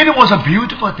太阳 It was a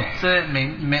beautiful day. 是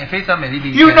非常美丽的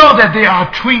一 You 天。 know that there are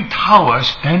twin towers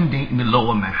standing in the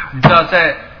lower Manhattan. 你知道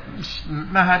在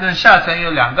曼哈顿下层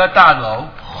有2个大楼，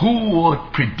 Who would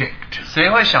predict? 谁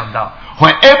会想到？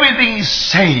 When everything is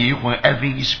safe, when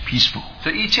everything is peaceful, 所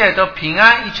以一切都平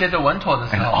安，一切都稳妥的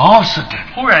时 and 候， all of a sudden,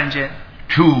 忽然间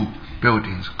2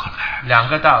 buildings collapsed. 2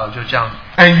个大楼就这样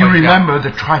And you 毁掉。 remember the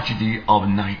tragedy of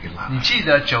 9/11. 你记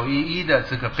得911的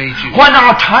这个悲剧？ When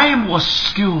our time was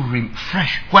still fresh,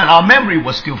 when our memory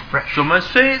was still fresh, 我们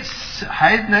虽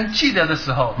还能记得的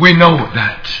时候， we know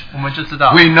that. 我们就知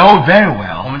道， We know very 我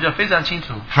well 们就非常清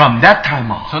楚， from that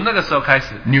time on, 从那个时候开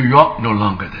始， New York no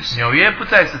longer the same. 纽约不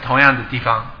再是同样的地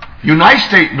方， United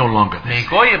States no longer the 美 same.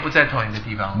 国也不在同一个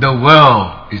地方， The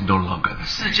world is no longer the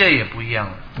same. 世界也不一样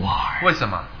了。 Why? 为什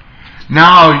么？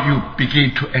 Now you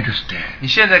begin to understand. 你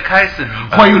现在开始明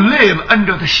白， When you live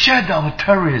under the shadow of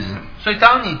terrorism, 所以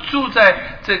当你住在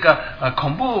这个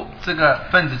恐怖这个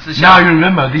分子之下 Now you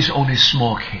remember this is only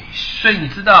small case. 所以你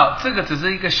知道这个只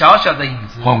是一个小小的影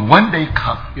子 When one day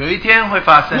comes, 有一天会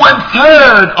发生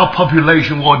 1/3 of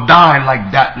population will die like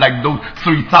that, like those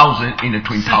 3,000 in the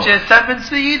Twin 世界 Towers.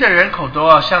 1/3的人口都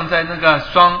要像在那个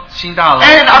双星大楼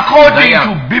And 那 according 样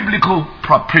to biblical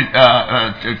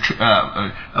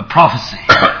prophecy,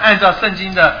 按照圣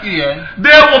经的预言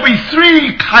there will be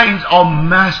 3 kinds of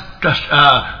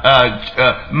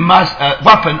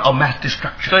weapon of mass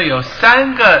destruction. 所以有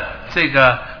3个这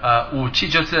个武器，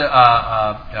就是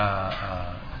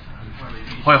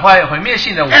毁灭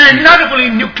性的武器， And not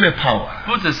only nuclear power,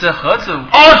 不只是核子武器，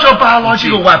 also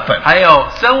biological weapon, 还有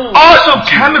生物武 also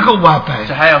器， chemical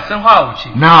weapon. 还有生化武器。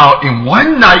 Now, in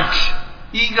one night,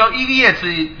 一个夜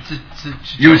之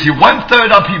you see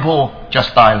 1/3 of people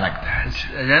just die like that.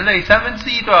 人类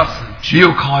1/3都要死去。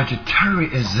 You call it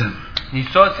terrorism. 你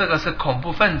说这个是恐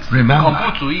怖分子， Remember 恐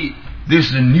怖主义，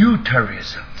 This is new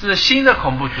terrorism. 这是新的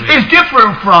恐怖主义， It's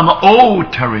different from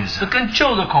old 是 terrorism. 跟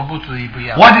旧的恐怖主义不一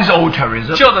样。 What is old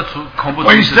terrorism? 旧的恐怖主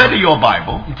When 义 you 是什么 study your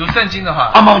Bible, 你读圣经的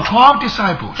话， among 12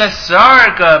 disciples, 在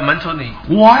12个门徒里，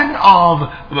 one of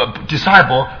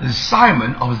disciple is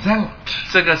Simon of Zealot.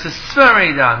 这个是圣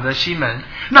瑞党的西门。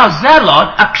 Now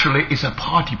Zealot actually is a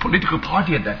party, political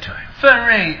party at that time. 奋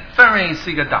锐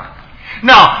是一个党。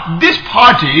 Now this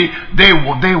party they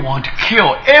want to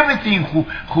kill everything who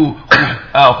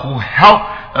help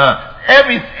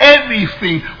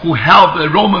everything who help the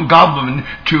Roman government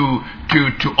to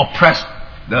oppress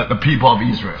the people of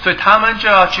Israel. 所以他们就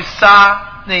要去杀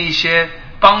那一些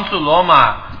帮助罗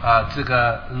马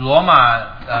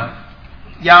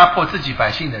压迫自己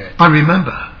百姓的人。 But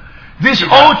remember, this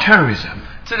old terrorism,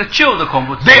 这个旧的恐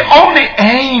怖主义 they only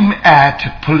aim at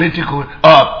political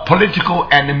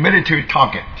and military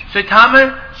target. 所以他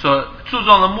们所注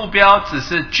重的目标只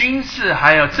是军事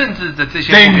还有政治的这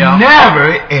些 They 目标，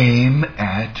 never aim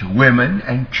at women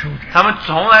and children. 他们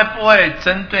从来不会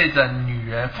针对着女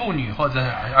人、妇女或者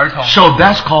儿童。 So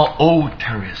that's called old 这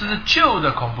terrorism. 是旧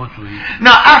的恐怖主义。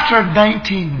 Now after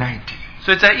 1990,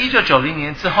 所以在1990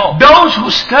年之后， those who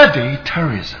study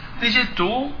terrorism 那些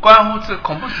读关乎这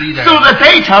恐怖主义的 through 人， the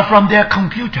data from their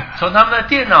computer, 从他们的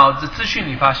电脑的资讯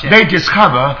里发现， they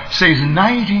discover, says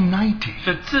 1990,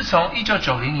 所以自从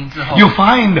1990年之后， you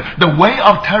find the way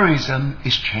of terrorism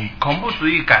is changed. 恐怖主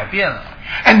义改变了，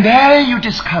 And then you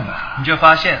discover, 你就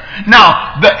发现 now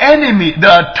the enemy,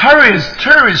 the terrorists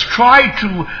try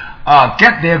to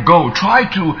get their goal, try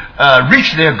to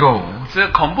reach their goal. 这个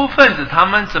恐怖分子他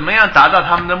们怎么样达到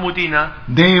他们的目的呢？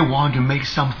 They want to make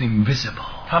something visible.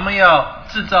 他们要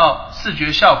制造视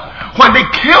觉效果。 When they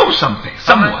kill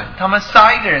someone, 他们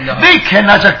杀一个人的话， they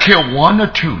cannot just kill 1 or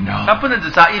 2. 他 No. 不能只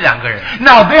杀1-2个人。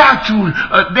 Now they have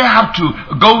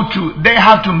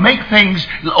to make things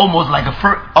almost like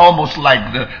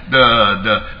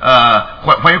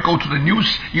when you go to the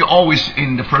news, you're always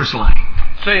in the first line.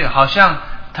 所以好像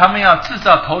他们要制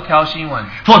造头条新闻。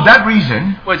 For that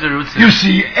reason, 为着如此， you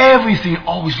see everything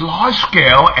always large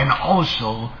scale and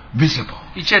also visible.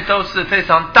 一切都是非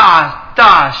常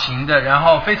大型的，然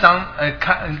后非常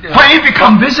When it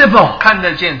becomes visible, 看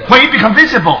得见的。 when it becomes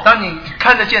visible, 当你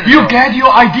看得见的时 you 候， get your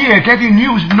idea, get your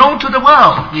news known to the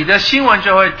world. 你的新闻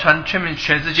就会传全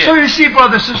世界。 So you see,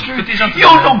 brother, sister, you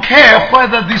don't care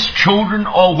whether these children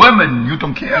or women, you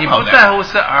don't care 你不 about 在 that. 乎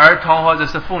是儿童或者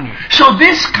是妇女， So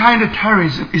this kind of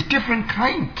terrorism is different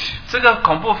kind. 这个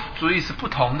恐怖主义是不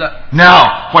同的。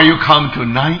 Now, when you come to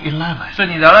 9/11, 所以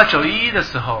你聊到911的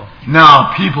时候， now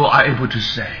people are able to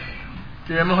say,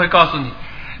 人们会告诉你，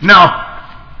 now,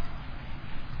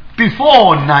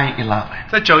 before 9/11,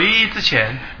 在911之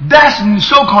前， that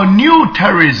so-called new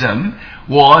terrorism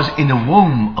was in the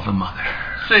womb of a mother.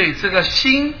 所以这个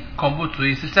新恐怖主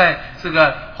义是在这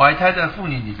个怀胎的妇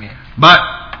女里面。 But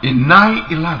in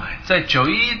 9/11, 在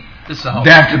911的时候，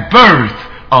 that's the birth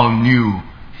of new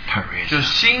就 terrorism.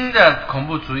 新的恐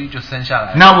怖主义就生下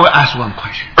来。 Now we'll ask one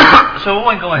question. 所以我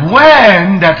问一个问题，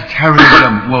 When that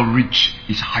terrorism will reach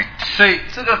its height? 所以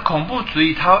这个恐怖主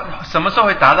义它什么时候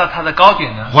会达到它的高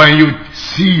点呢？ When you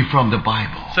see from the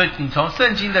Bible 所以你从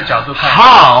圣经的角度看，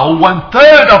 how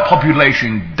 1/3 of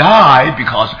population die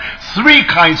because 3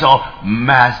 kinds of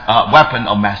weapon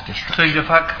of mass destruction. 所以你就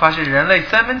发现人类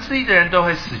1/3的人都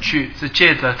会死去，是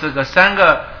借着这个3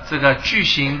个这个巨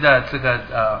型的这个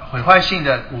毁坏性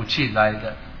的武器来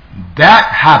的。 That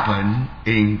happened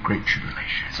in great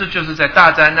tribulation. 这就是在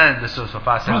大灾难的时候所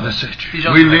发生的。 Brothers and 弟 sisters,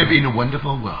 兄 we 姊妹 live in a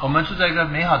wonderful 我 world. 们住在一个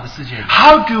美好的世界里。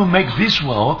 How do you make this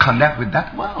world connect with that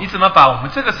你 world? 怎么把我们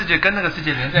这个世界跟那个世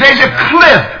界连在一 There's 起 a 呢？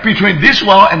 cliff between this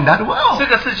world and that 这 world.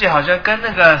 个世界好像跟那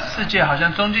个世界好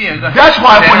像中间有一个 That's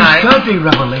why 悬 when 崖 you study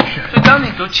Revelation, 所以当你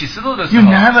读启示录的时 you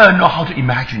候， never know how to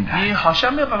imagine 你 that. 好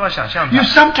像没有办法想象 You 它。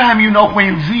 sometimes, when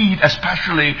you read,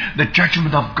 especially the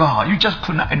judgment of God, you just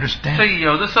could not 所 understand. 以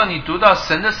有的时候你读到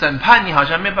神的审判，你好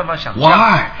像没有办法想象。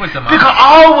 Why? 为什么？ Because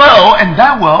our world and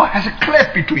that world has a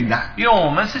cliff between that. 因为我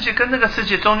们世界跟那个世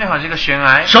界中间好像一个悬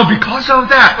崖。 So because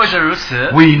of that, 为着如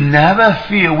此， we never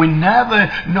feel, we never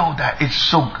know that it's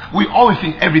so, we always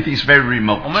think everything is very 我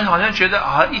remote. 们好像觉得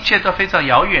啊，一切都非常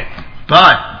遥远。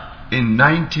 But in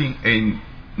 9/11,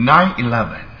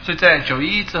 所以在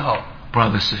911之后，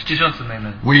 brothers 弟 and sisters, 兄姊妹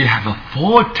们， we have a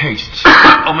foretaste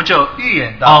我们就预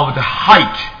言到， of the height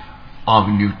of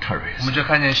new 我 terrorism. 们就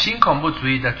看见新恐怖主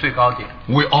义的最高点。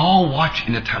 We all watch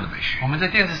in the television. 我们在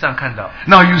电视上看到，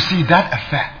 Now you see that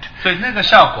effect 所以那个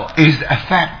效果， is the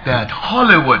effect that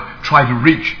Hollywood tried to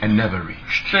reach and never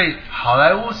reached. 所以好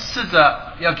莱坞试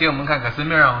着要给我们看，可是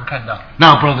没有让我们看到。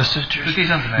 Now, brothers and sisters, 弟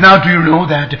兄姊妹， now do you know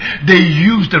that they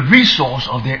use the resource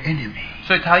of their enemy?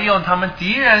 所以他用他们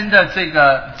敌人的这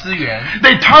个资源，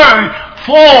 They turn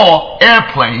 4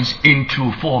 airplanes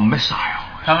into 4 missiles.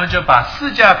 他们就把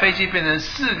4架飞机变成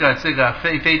4个这个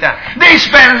飞弹， They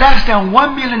spend less than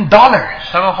 $1 million.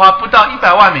 他们花不到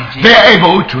100万美金， They're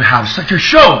able to have such a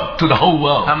show to the whole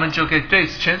他 world. 们就可以对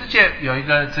全世界有一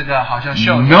个这个好像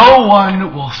秀一样， No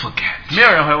one will forget. 没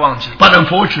有人会忘记。 But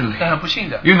unfortunately, 但很不幸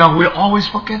的， we're always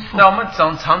但我 forgetful. 们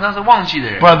常常是忘记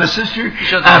的人。 Brother, sister,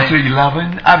 after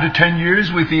 11, after 10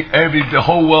 years, we think the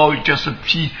whole world is just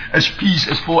as peace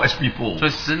as full as before. 所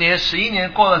以10年、11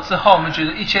年过了之后，我们觉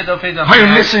得一切都非常 When 平 you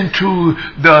安。 listen to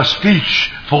the speech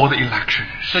for the elections,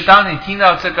 所以当你听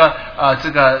到这个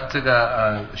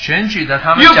选举的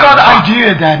他们 you've 讲 got 的 the 话，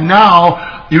 idea that now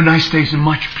United States is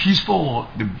much peaceful,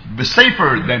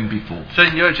 safer than before. 所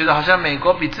以你就会觉得好像美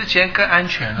国比之前更安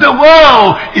全了， The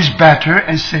world is better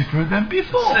and safer than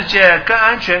before. 世界更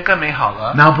安全、更美好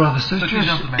了。 Now, brothers and sisters,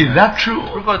 is that 如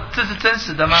true? 果这是真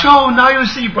实的吗？ So now you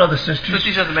see, brothers and 所以 sisters,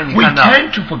 弟兄姊妹，你 we 看到，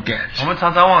 tend to forget. 我们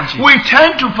常常忘记， We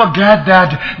tend to forget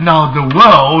that now the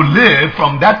world live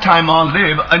from that time on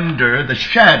live under the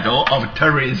shadow of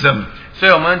terrorism. 所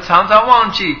以我们常常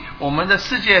忘记我们的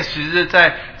世界其实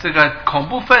在这个恐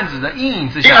怖分子的阴影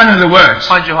之 In 下。 other words,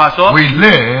 换句话说， we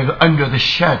live under the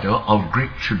shadow of great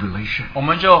tribulation. 我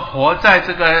们就活在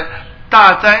这个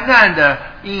大灾难的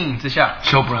阴影之下。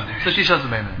 So, 所以 brothers, 弟兄姊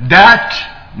妹们， that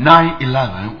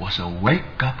 9/11 was a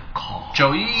wake-up call.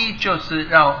 911就是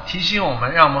提醒我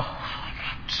们，让我们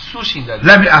苏醒的。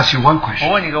 Let me ask you one 我 question.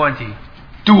 问你一个问题：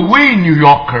 Do we New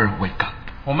Yorker wake up?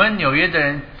 我们纽约的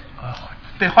人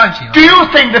被唤醒了 Do？you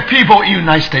think the people in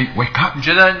United States wake up? 你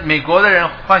觉得美国的人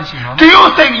唤醒了吗 Do？you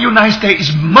think United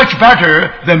States is much better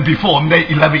than before, maybe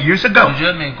 11 years 你 ago? 觉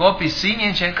得美国比11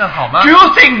年前更好吗？ Do you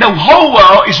think the whole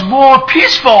world is more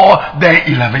peaceful than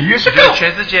 11 years 你觉得 ago?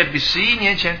 全世界比11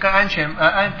年前更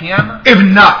平安吗？ If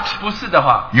not, 不是的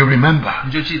话， you remember,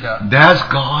 你就记得 that's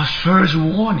God's first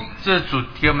warning 这是主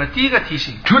给我们第一个提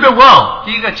醒， to the world,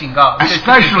 第一个警告，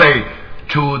 especially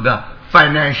to the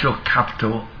financial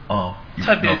capital of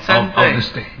特别针 the 对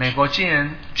state, 美国金融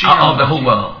of the whole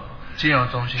world. 金融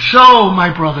中心。 So,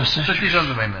 my brothers and 所以弟 sisters, 兄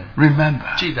姊妹们， remember,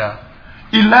 记得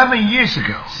11 years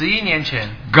ago, 11年前，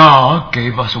 God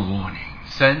gave us a warning.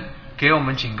 神给我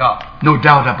们警告， No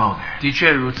doubt about that. 的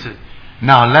确如此。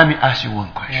 Now, let me ask you one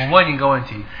我 question. 问你一个问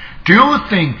题： Do you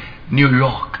think New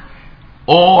York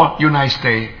or United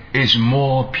States is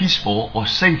more peaceful or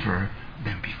safer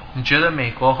than before? 你觉得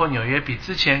美国或纽约比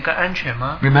之前更安全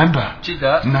吗？ Remember, 记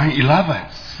得 9/11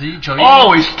 911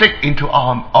 always stick into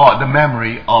the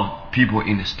memory of people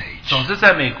in the States. 总是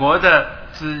在美国的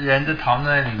人的头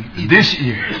脑里一直 This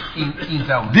year, 印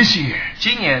在我们。 this year,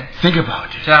 今年 think about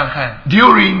it. 想想看，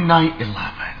 During 9/11,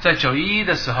 在911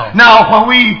的时候， now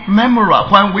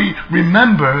when we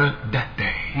remember that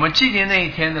day, 我们纪念那一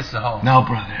天的时候， now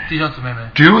brothers, 弟兄姊妹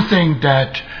们， do you think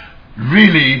that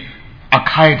really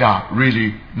Al-Qaeda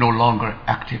really no longer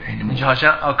active 你就 anymore? 好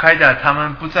像al qaeda他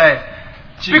们不在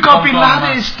Because Bin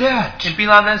Laden is dead. 因为宾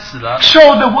拉登死了， So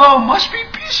the world must be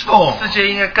peaceful. 世界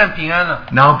应该更平安了。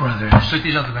 Now, brothers, 所以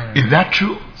弟兄姊妹们， is that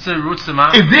true? 是如此吗？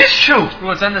 If this true, 如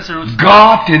果真的是如此，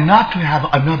 God did not have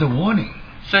another warning.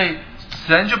 所以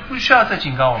神就不需要再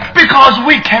警告我们， Because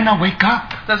we cannot wake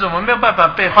up. 但是我们没有办法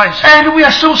被唤醒， And we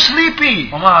are so sleepy.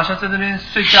 我们好像在这边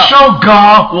睡觉， So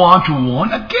God wants to warn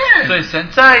所 again. 以神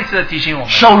再一次的提醒我们。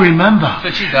 So remember, 所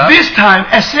以记得， this time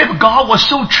as if God was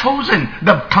so chosen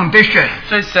the condition.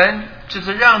 所以神就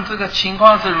是让这个情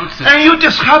况是如此。 And you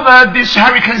discover this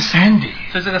Hurricane Sandy.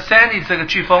 所以这个 Sandy 这个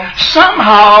飓风，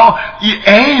 Somehow you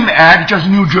aim at just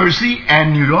New Jersey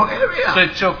and New York 所 area. 以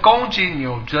就攻击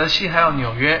纽泽西还有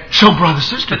纽约。 So, brother,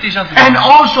 sister, 弟兄姊妹， and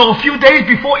also a few days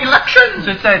before 所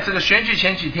election. 以在这个选举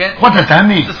前几天， What does that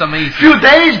mean? 是什么意思？ Few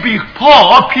days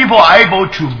before, people are able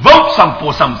to vote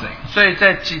for something. 所以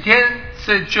在几天，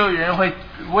这就有人会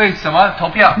为什么投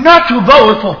票？ Not to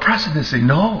vote for presidency,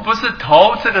 no. 不是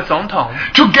投这个总统，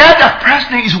 To get a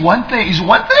president is one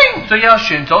thing.所以要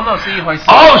选总统是一回事。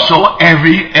 Also,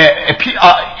 every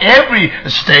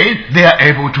state, they are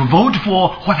able to vote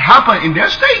for what happened in their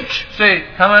state. 所以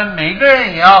他们每一个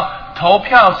人也要投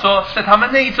票，说在他们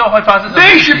那一周会发生什么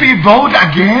They 事 should 情。 be vote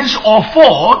against or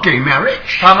for gay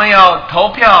marriage. 他们要投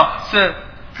票是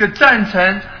赞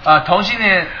成同性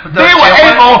恋的 They 结 were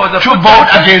婚或 able 者 to 不 vote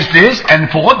赞成。 against this and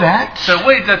for that. 所以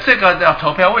为着这个要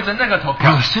投票，为着那个投票。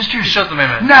 Brothers, 弟 sisters. 兄姊妹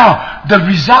们， Now, the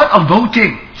result of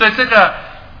voting 所以这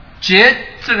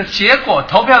个结果，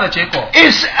投票的结果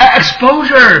is an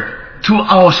exposure to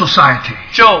our society.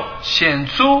 就显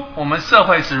出我们社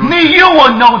会是如此。 You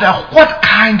will know that what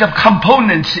kind of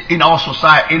components in our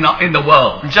society, in the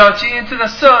world. 你知道今天这个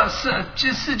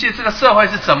世界这个社会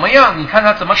是怎么样？你看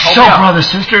他怎么投 So, 票。 brother,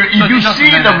 sister, if you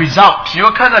see the result, 你会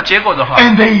看到结果的话，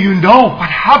 and then you know what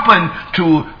happened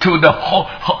to the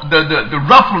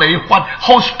roughly what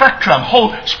whole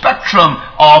spectrum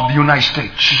of the United 你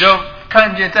States. 就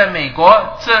看见在美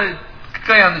国这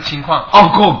各样的情况。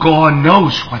 Of course, God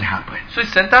knows what happened. 所以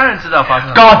神当然知道发生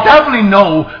了。 God definitely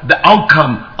know the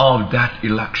outcome of that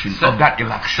election.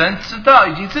 神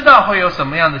已经知道会有什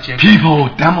么样的结果。 People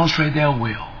demonstrate their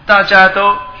will. 大家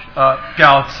都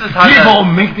表示他的 People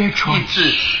make their 意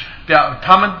志 choice.，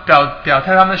他们表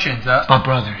态他们的选择。 But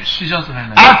brothers, 弟兄姊妹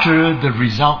们， after the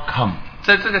result comes,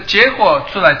 在这个结果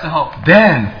出来之后，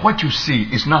 then what you see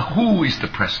is not who is the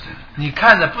president. 你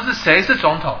看的不是谁是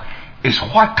总统， It's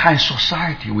what kind of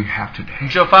society we have 你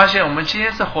today. 就发现我们今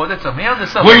天是活在怎么样的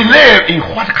社 We 会， live in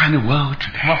what kind of world 我们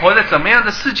today? 活在怎么样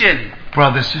的世界里。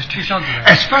 Brothers, sisters, 弟兄姊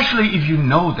妹， especially if you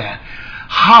know that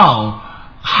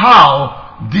how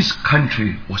this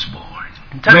country was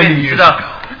born 特别 many 你知 years 道 ago.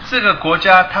 这个国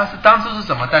家它是当初是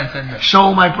怎么诞生的。 So,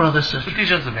 my brothers, 是 sisters, 弟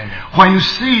兄姊妹们， when you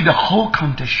see the whole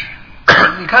condition,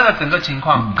 你看到整个情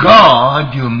况，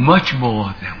 God do much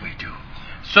more than we do.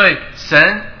 所以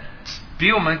神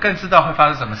比我们更知道会发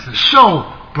生什么事。 So,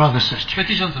 brothers, 所以 sisters,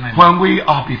 弟兄姊妹们， when we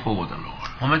are before the Lord,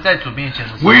 我们在主面前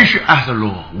的时候 we，should ask the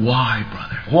Lord, why,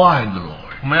 brother? Why the Lord?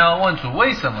 我们要问主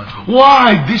为什么主？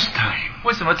 Why this time?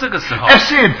 为什么这个时候？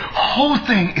 As if whole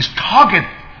thing is targeted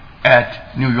at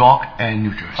New York and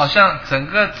New 好 Jersey. 像整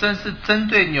个真是针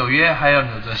对纽约还有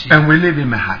纽泽西。 And we live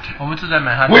in Manhattan. 我们住在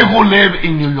曼哈 We 顿， who live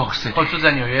in New York City. 或住在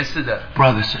纽约市的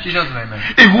Brothers, 弟 sisters, 兄姊妹们，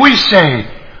 if we say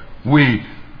we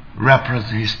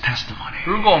represent his testimony,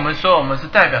 如果我们说我们是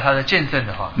代表他的见证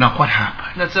的话， now what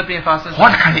happened? 那这边发生什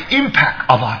What 么？ kind of impact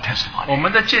of our 我 testimony?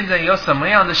 们的见证有什么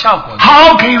样的效果呢？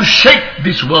 How can you shake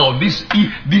this world,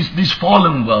 this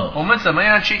fallen world? 我们怎么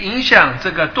样去影响这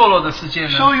个堕落的世界呢？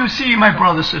 So you see, my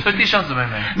brothers, 所以 sisters, 弟兄姊妹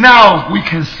们， now we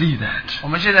can see that. 我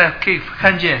们现在可以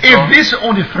看见说， If this is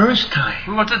only first time,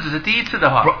 如果这只是第一次的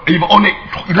话， if only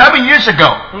 11 years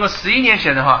ago, 如果11年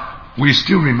前的话， we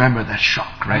still remember that shock,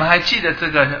 我们 right? 还记得这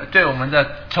个对我们的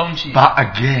冲击。 But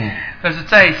again, 但是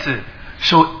再一次，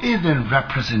 so even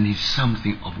representing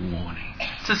something of warning.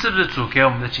 这是不是主给我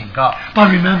们的警告？ But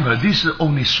remember, this is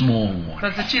only small warning.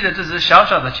 但是记得这只是小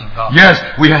小的警告。 Yes,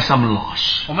 we have some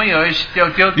loss. 我们有一些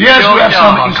丢 Yes, we have 掉，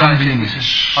 some 好像有一些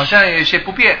inconvenience. 好像有一些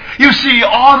不便。 You see,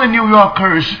 all the New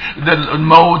Yorkers,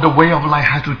 the way of life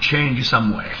has to change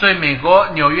some way. 所以美国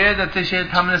纽约的这些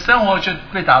他们的生活就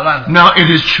被打乱了。 Now it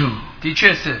is true, 的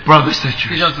确是， brothers and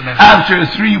弟兄 sisters. 姊妹们， After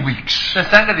 3 weeks, 在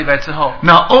3个礼拜之后，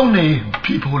 now only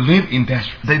people live in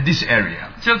this area.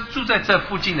 就住在这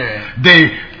附近的人，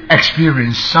 They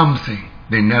experience something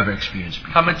they never experienced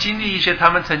before. 他们经历一些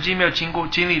他们曾经没有经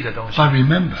历的东西。 But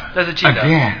remember, 但是记得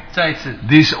again, 再一次，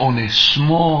 this only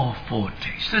small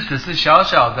foretaste 这只是小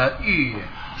小的预言，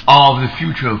 of the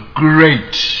future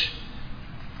great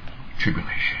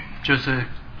tribulation. 就是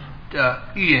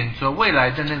预言说未来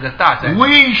的那个大灾难。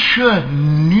 We should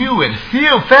knew it,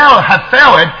 have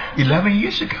felt it 11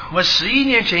 years ago. 我们11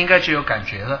年前应该就有感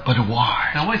觉了， But 那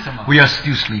why? 为什么 We are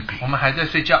still sleeping. 我们还在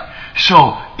睡觉？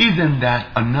 So isn't that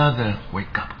another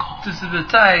wake-up call? 这是不是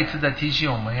再一次的提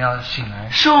醒我们要醒来？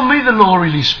 So may the Lord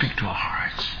really speak to our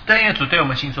hearts. 但愿主对我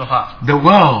们心说话。 The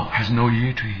world has no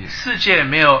ear to hear. 世界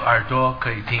没有耳朵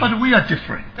可以听， But we are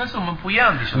different. 但是我们不一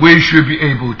样的，弟兄。 We should be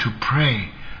able to pray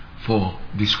for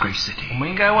this great 我 city. 们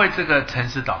应该为这个城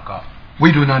市祷告。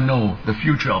We do not know the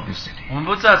future of this city. 我们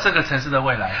不知道这个城市的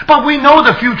未来， But we know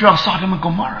the future of Sodom and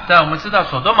Gomorrah. 但我们知道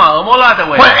所多玛俄摩拉的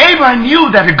未 When 来。 Abraham knew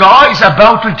that God is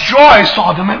about to destroy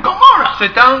Sodom and Gomorrah. 所以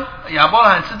当亚伯拉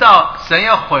罕知道神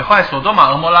要毁坏所多玛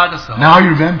俄摩拉的时候， Now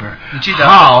you remember 你记得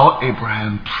how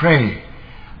Abraham prayed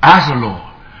as the Lord.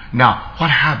 Now what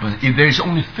happens if there is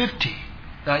only 50?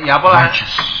 那亚伯拉罕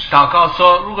Righteous. 祷告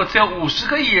说，如果只有50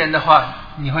个义人的话，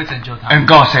你会拯救他， And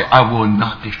God said, I will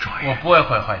not destroy 我 it. 不会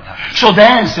毁坏他。 So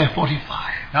then said 45.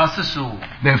 然后45、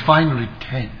 Then finally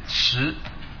 10. 10，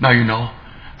 Now you know,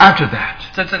 after that,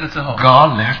 在这个之后，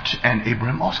 God left and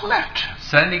Abraham also left.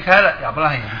 神离开了，亚伯拉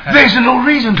罕也离开了， There is no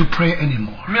reason to pray anymore.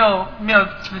 没有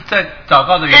在祷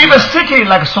告的原 If 因 a。city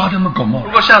like Sodom and 如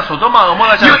Gomorrah, 果像所多玛俄摩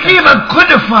拉这 you 样的城市， even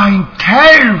couldn't find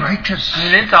 10 righteous. 你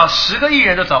连找10个义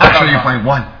人都找不到 Actually, you 的话， find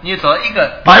one. 你也找到一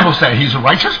个。 Bible said he's a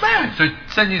righteous man. 所以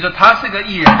圣经说他是个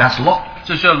义人， That's Lot.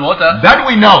 这是罗德。 That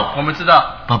we know. 我们知道，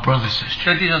 But brothers and sisters,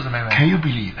 所以弟兄姊妹们， can you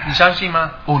believe 你 that? 相信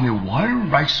吗？ Only one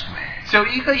righteous man. 只有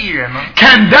一个义人吗？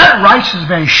 Can that righteous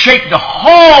man shake the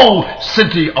whole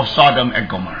city of Sodom and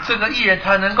Gomorrah? 这个义人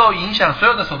他能够影响所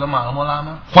有的所多玛俄摩拉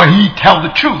吗？ When he tell the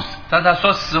truth. 当他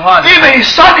说实话的， Even his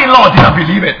son-in-law did not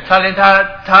believe it. 他连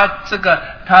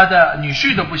他的女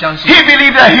婿都不相信， He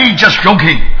believed that he just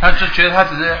joking. 他就觉得他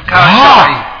只是开玩笑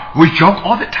而已。 We joke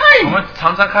all the 我 time. 们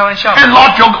常常开玩笑， And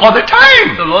Lot joke all the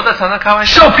time. 罗德常常开玩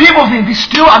笑， So people think it's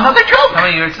still another 他 joke.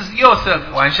 们以为这是又是个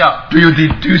玩笑。 Do you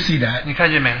see that? 你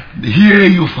看见没？ Here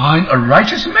you find a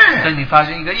righteous 所以 man. 你发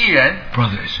现一个义人，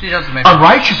 Brothers, 弟兄姊妹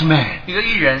a，righteous man 一个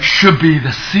义人 should be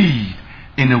the seed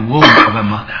in the womb of a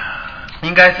mother.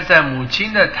 应该是在母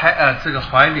亲的这个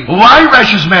怀里， One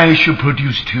righteous man should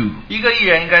produce two. 一个义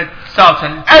人应该造成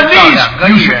At 造两个 least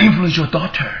you 义 should 人， influence your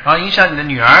daughter. 然后影响你的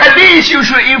女儿， At least you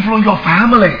should influence your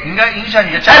family. 应该影响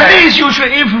你的家 At 人， least you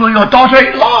should influence your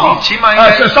daughter-in-law, 你起码应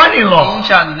该 son-in-law. 影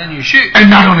响你的女婿。 And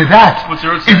not only that, 不止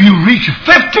如此， if you reach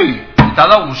 50, 达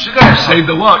到50个人 you 的时候， save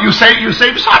the world. You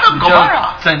save Sodom and 就 Gomorrah.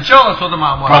 拯救了所多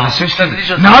玛俄摩拉。 Brothers and 但是弟 sisters,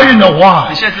 兄姊 now you 妹， know why.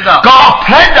 你现在知道， God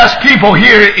planted us people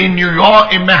here in New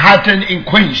York, in Manhattan, in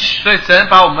Queens. 所以神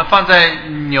把我们放在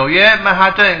纽约、曼哈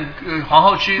顿、皇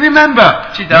后区。 Remember,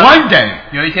 记得， one day,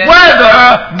 有一天，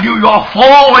 whether New York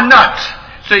fall or not,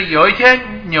 所以有一天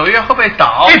纽约会不会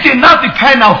倒， it did not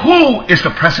depend on who is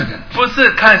the president. 不是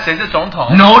看谁是总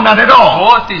统。 No, not at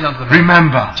all. 不，弟兄姊妹，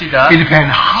 Remember, 记得， it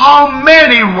depends how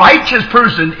many righteous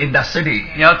person in that city.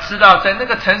 你要知道，在那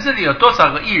个城市里有多少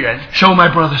个义人。 So my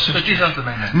brothers and 所以弟 sisters, 兄姊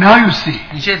妹们， now you see,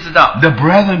 你现在知道， the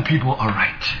brethren people are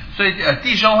right. 所以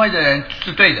弟兄会的人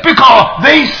是对的， Because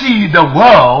they see the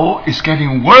world is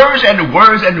getting worse and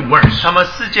worse and worse. 他们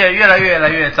世界越来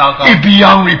越糟糕， It's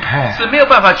beyond repair. 是没有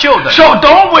办法救的。 So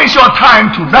don't waste your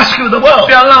time to rescue the 不 world.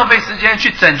 要浪费时间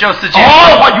去拯救世界，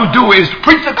 All what you do is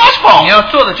preach the 你 gospel. 要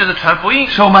做的就是传福音。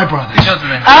 So my brothers, 弟兄姊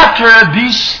妹们， after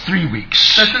these 3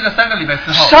 weeks, 在这个3个礼拜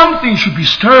之后， something should be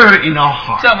stirred in our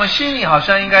heart. 在我们心里好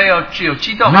像应该要具有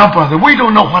激动。 Now, brother, we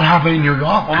don't know what happened in New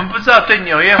York. 我们不知道对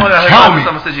纽约后来会发 Tell 生 me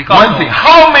什么事情，告诉 one 我 thing. 们。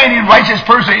 How many righteous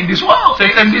person in this world, 所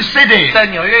以 in this city? 在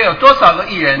纽约有多少个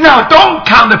艺人？ Now, don't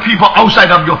count the people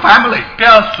outside of your family. 不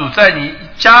要数在你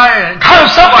家人， Count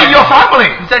something in your family.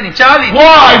 你在你家里，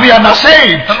 Why we are not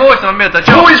saved? 他们为什么没有得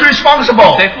救？ Who is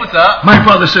responsible? 谁负责？ My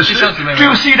brothers and 弟兄 sisters, 姊妹们， do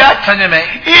you see that? 看见没？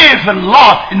 If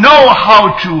Lot know how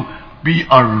to be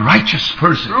a righteous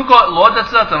person, 如果罗德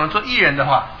知道怎么做艺人的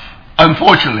话，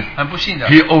 unfortunately, 很不幸的，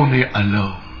 he only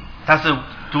alone. 他是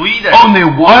独一的， Only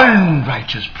one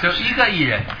righteous 只有 person. 一个艺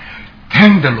人。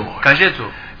 Thank the Lord. 感谢主，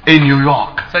 In New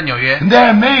York, 在纽约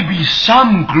there may be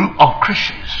some group of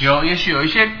Christians. 也许有一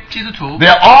些基督徒，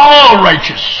 They're all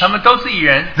righteous. 他们都是艺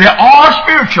人， They're all 他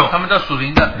spiritual. 们都属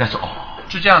灵的， That's all.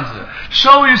 就这样子。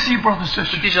 So you see, brothers and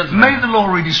弟兄 sisters, 姊妹， may the Lord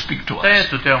really speak to 但愿 us.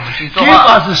 主对我们心说 Give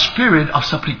话， us a spirit of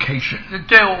supplication.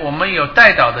 对我们有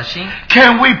代祷的心，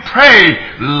 Can we pray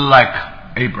like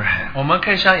Abraham? 我们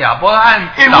可以像亚伯拉罕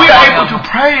If 祷 we 告 are 一 able 样 to 吗？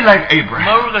 pray like 我 Abraham,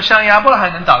 们如果像亚伯拉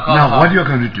罕能祷告的 now 话 what，are you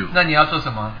going to do? 那你要做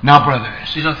什么？ Now,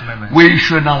 brothers, 弟兄姊妹们， we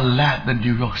should not let the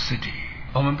New York City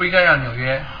我们不应该让纽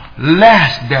约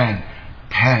less than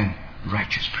 10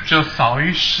 righteous persons. 就少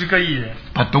于10个艺人。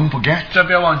 But don't forget, 这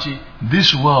不要忘记，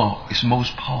 this world is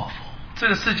most powerful. 这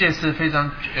个世界是非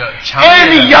常强烈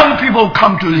Any 的。 young people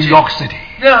come to New York City,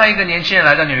 任何一个年轻人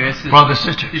来到纽约市， brother,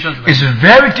 sister, 弟兄姊妹， it's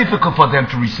very difficult for them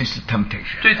to resist the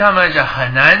temptation. 对他们来讲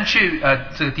很难去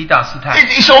这个抵挡试探，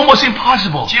 It's almost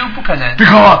impossible 几乎不可能。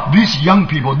 because these young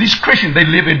people, these Christians, they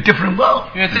live in different world.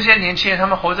 因为这些年轻人他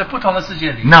们活在不同的世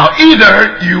界里， Now,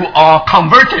 either you are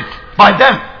converted by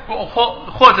them,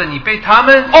 或者你被他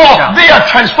们影 or 响， they are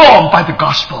transformed by the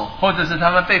gospel. 或者是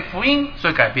他们被福音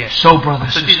所改变。 So, brothers and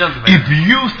是弟兄 sisters, 姊妹， if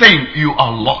you think you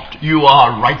are lost, you are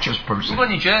a righteous 如 person. 果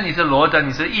你觉得你是罗德，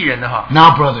你是义人的话，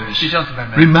 Now, brothers, 弟兄姊妹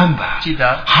们， remember 记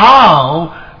得 how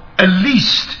at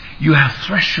least you have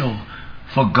threshold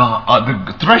for God,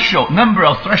 the threshold number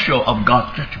of threshold of God's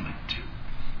judgment.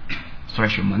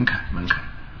 Threshold 门槛。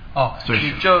哦，所以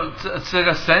你就这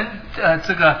个神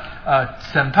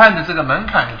审判的这个门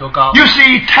槛有多高？ You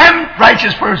see, 10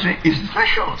 righteous person is the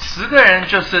threshold. 10个人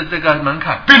就是这个门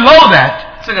槛， Below that,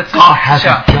 这个之 God has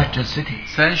下 to judge the city.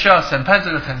 神需要审判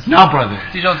这个城市。 Now, brothers,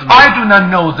 弟兄姊妹， I do not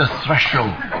know the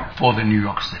threshold for the New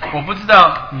York City. 我不知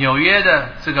道纽约的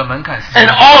这个门槛是什 And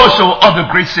么， also other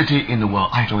great city in the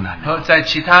world, I do not know. 和在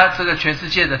其他这个全世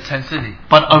界的城市里，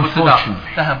 But 我不知道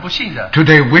unfortunately,。但很不幸的，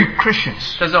 Today, we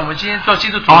Christians 但是我们今天做基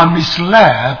督徒， are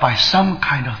misled by some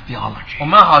kind of theology. 我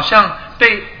们好像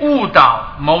被误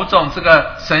导某种这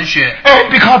个神学， And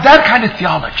because that kind of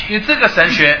theology, 因为这个神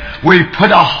学， we put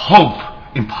our hope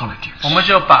in politics. 我们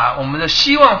就把我们的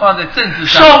希望放在政治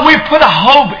上， So we put our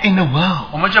hope in the world.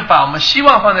 我们就把我们希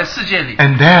望放在世界里，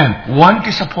 And then one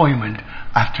disappointment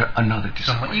after another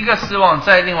我们 disappointment. 一个失望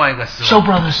再另外一个失 So, 望。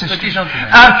 brothers and 所以弟 sisters, 兄姊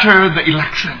妹， after the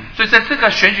election, 所以在这个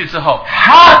选举之后，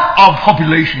 half of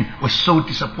population was so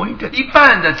disappointed. 一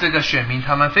半的这个选民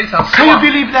他们非常失 Can you 望，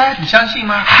 believe that? 你相信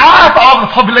吗？ Half of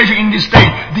the population in this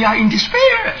state, they are in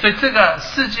despair. 所以这个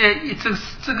世界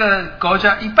这个国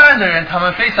家一半的人他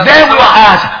们非常的 Then 失 we will 望。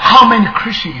 ask, how many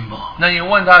Christians involved? 那你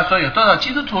问他说有多少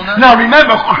基督徒呢？ Now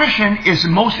remember, Christian is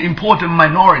the most important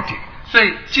minority. 所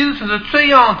以基督徒是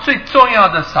最重要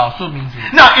的少数民族。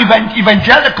 Now,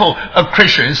 evangelical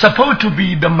Christians supposed to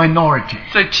be the minority.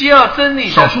 所以既要真理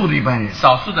的少数的一般人。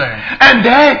少数的人， And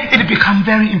then it become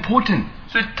very important.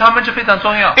 所以他们就非常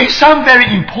重要。 In some very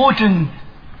important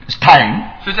time,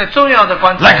 所以在重要的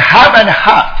关头， like half and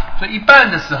half. 所以一半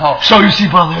的时候， So you see,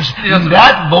 brothers,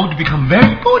 that vote become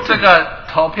very 这 important. 个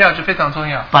投票就非常重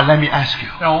要。 But let me ask you,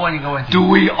 让我问你一个问题： do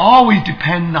we always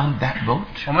depend on that vote?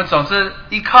 我们总是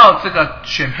依靠这个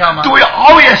选票吗 Do？we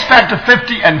always expect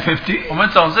 50 and 50? 我们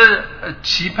总是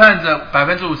期盼着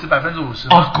50%、50%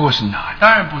吗？ Of course not.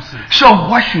 当然不是。 So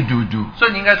what should we do? 所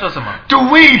以你应该做什么？ Do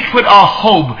we put our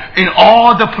hope in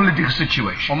all the political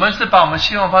situations? 我们是把我们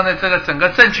希望放在这个整个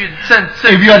政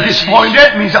If you are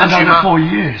disappointed, means 政局 another 吗？ 4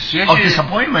 years 也 of 许你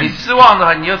disappointment. 失望的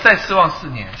话，你又再失望4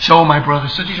年。 So, my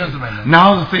brothers and 弟兄姊妹 sisters, 们，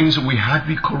 now the things we have to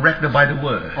be corrected by the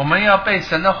word. 我们要被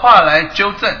神的话来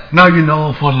纠正。 Now you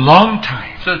know, for a long time,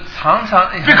 所以常常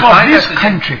很 Because 长一段 this 时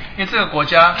间 country 因为这个国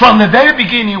家， from the very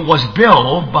beginning was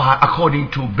built by according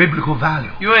to biblical value.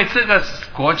 因为这个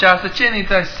国家是建立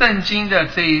在圣经的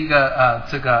这一个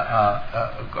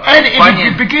And in 观 the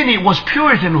念。 beginning, it was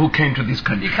Puritan who came to this 一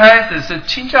country. 开始是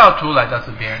清教徒来到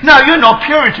这边， Now you know,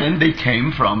 Puritan they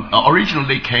came from originally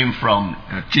they came from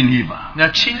Geneva. 那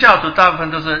清教徒大部分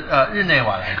都是日内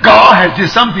瓦来的， God has did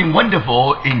something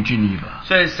wonderful in Geneva.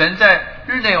 所以神在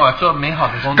日内瓦做美好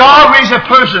的工作。 God raised a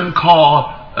person called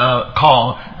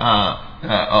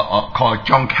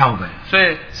John Calvin. 所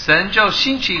以神就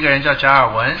兴起一个人叫加尔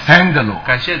文， Thank the Lord.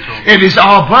 感谢主。 It is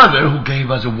our brother who gave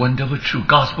us a wonderful truth,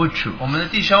 gospel truth. 我们的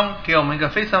弟兄给我们一个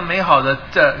非常美好的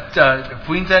这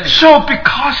福音真理， So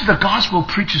because the gospel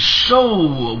preaches so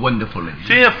wonderfully,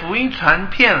 所以福音传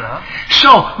遍了， so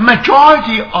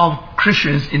majority of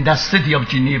Christians in that city of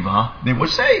Geneva, they were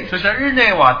saved. 所以在日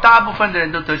内瓦大部分的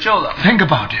人都得救了。 Think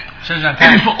about it. 想想 It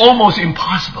看 is，almost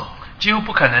impossible. 几乎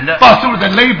不可能的。 But through the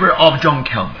labor of John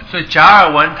Calvin, 所以加尔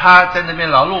文他在那边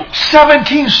劳碌，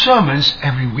 17 sermons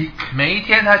every week. 每一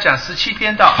天他讲17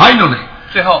篇道， Finally,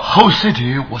 最后 whole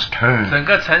city was turned. 整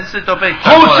个城市都被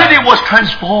转 Whole 过 city 来， was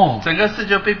transformed. 整个市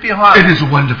就被变化 It 了， is a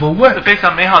wonderful 是 work. 非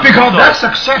常美好的工 Because 作。 that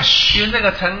success. 因为那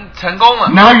个成功了，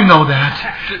 Now you know that.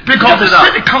 Because the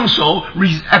city council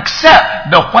accept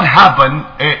what happened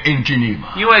in Geneva.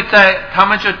 因为在他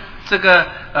们就这个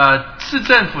市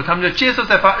政府，他们就接受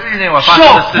在日内瓦发 So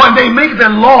生的事。 when they make the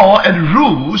law and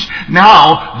rules,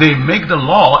 now they make the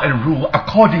law and rule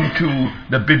according to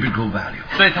the biblical value.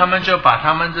 所以他们就把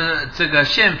他们的这个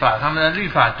宪法、他们的律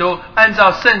法都按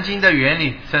照圣经的原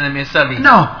理在那边设立。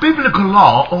 Now, biblical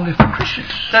law only for Christians.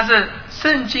 但是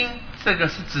圣经这个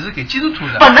是只是给基督徒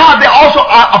的， But now they also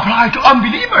are applied to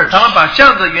unbelievers. 他们把这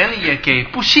样的原理也给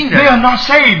不信 They 人。 are not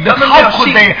saved. They are How not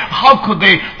could saved.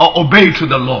 they obey to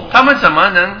the law? 他们怎么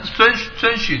能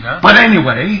遵许呢？ But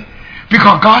anyway,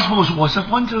 because gospels was a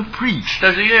wonder preached.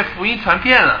 但是因为福音传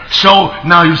遍了， So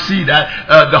now you see that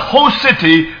the whole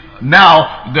city now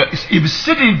if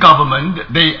city government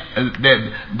they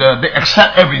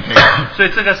accept everything. 所以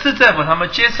这个市政府他们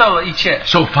接受了一切。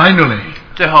 So finally,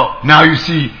 最后， now you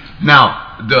see now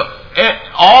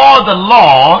all the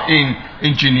law in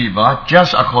Geneva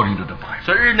just according to the Bible.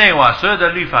 所以日内瓦所有的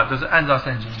律法都是按照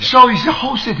圣经的。So is the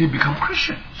whole city become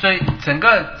Christian. 所以整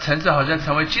个城市好像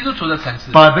成为基督徒的城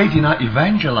市。But they did not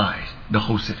evangelize the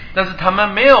whole city. 但是他们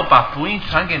没有把福音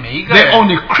传给每一个 They 人，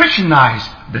 only Christianized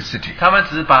the city. 他们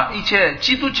只是把一切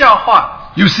基督教化。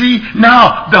You see,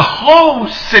 now the whole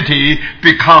city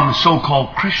becomes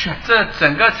so-called Christian. 这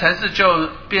整个城市就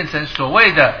变成所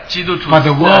谓的基督徒 But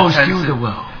the world 的 is 城 still 市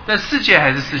the。world. 但世界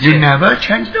还是世 You 界， never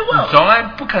change the world. 从来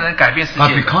不可能改变世 But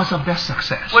界的。 because of their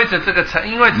success, 为着这个城，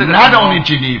因为这个 not 成 only 功，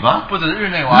 Geneva, 不只是日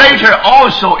内瓦， later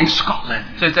also in Scotland,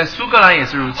 所以在苏格兰也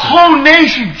是如此， whole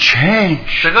nation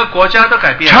changed, 整个国家都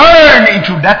改变了， turned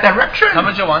into that 他 direction.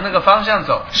 们就往那个方向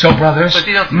走。 So, brothers, 所以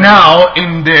弟兄姊妹， now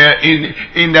in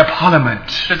their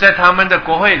parliament, 就在他们的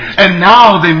国会里， and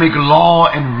now they make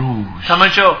law and rules. 他们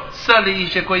就设立一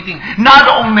些规定， Not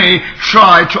only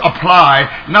try to apply,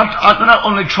 not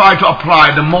only try to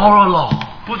apply the moral law,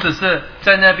 不只是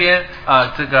在那边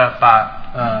这个把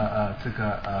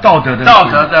道德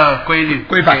的规律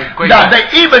规范。规 Now 范。 they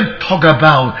even talk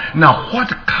about now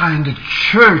what kind of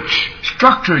church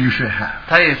structure you should have.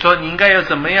 他也说你应该有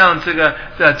怎么样这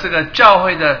个教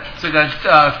会的这个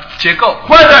结构，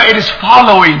 Whether it is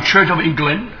following Church of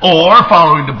England or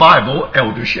following the Bible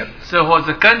eldership. 是或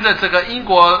者跟着这个英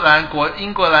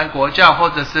格兰国教，或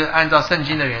者是按照圣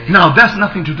经的原理， Now that's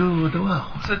nothing to do with the world.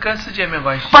 是跟世界没有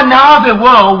关系。 But now the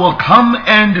world will come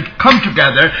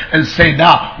together and say,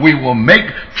 now we will make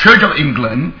Church of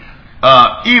England,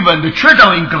 even the Church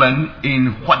of England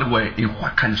in what way, in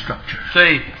what kind of structure. 所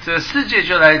以这个世界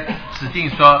就来指定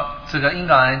说，这个英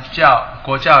格兰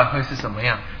国教会是什么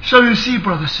样。 So you see,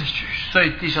 brothers and sisters, 所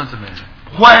以弟兄姊妹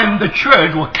们， when the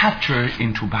church was captured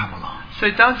into Babylon, 所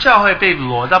以当教会被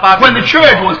掳到巴比 when 伦 the 的时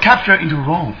church 候， was captured into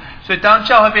Rome, 所以当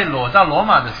教会被掳到罗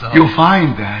马的时候， you'll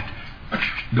find that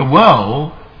the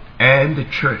world and the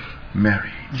church married.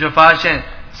 你就发现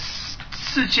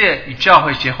世界与教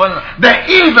会结婚了。 That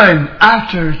even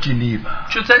after Geneva,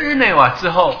 就在日内瓦之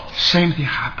后， same thing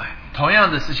happened. 同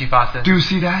样的事情发生 Do。you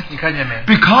see that? 你看见没？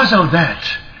 Because of that,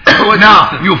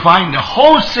 now you find the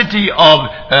whole city of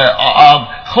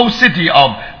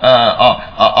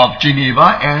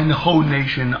Geneva and the whole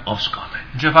nation of Scotland.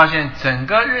 你就发现整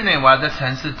个日内瓦的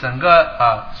城市，整个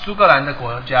苏格兰的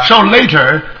国家， So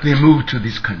later they moved to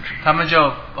this country 他们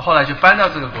就后来就搬到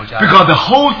这个国家了。 because the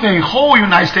whole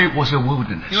United States was a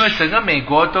wilderness. 因为整个美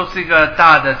国都是一个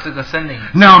大的这个森林，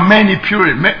 Now many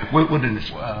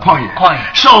wilderness, 旷野. 旷野。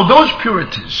 So those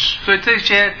Puritans, 所以这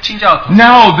些清教徒，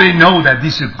 now they know that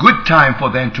this is a good time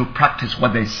for them to practice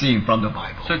what they see from the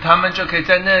Bible. 所以他们就可以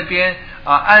在那边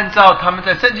按照他们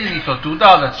在圣经里所读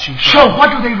到的去 So 说。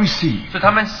 what do they receive? 所以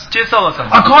他们接受了什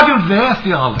么？ According to their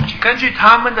theology, 根据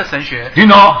他们的神学， you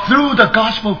know, through the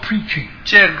gospel preaching,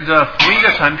 借着福音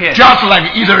的传遍， just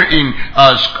like either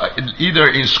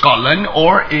in Scotland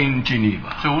or in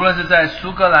Geneva. 所以无论是在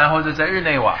苏格兰或者在日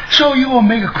内瓦， So you will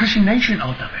make a Christian nation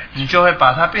out of it. 你就会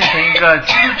把它变成一个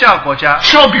基督教国家。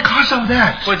 So because of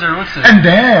that, 或者如此， and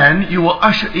then you will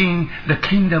usher in the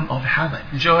kingdom of heaven.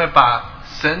 你就会把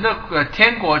神的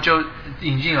天国就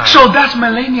引进来。 So that's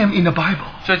millennium in the Bible.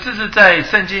 所以这是在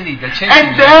圣经里的千禧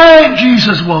And 年， then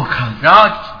Jesus will come. 然后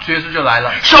主耶稣就来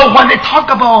了。 So when they talk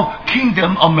about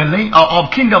kingdom of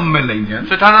millennium,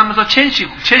 所以他们说千禧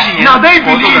年 now they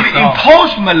国度的 believe 时 in 候，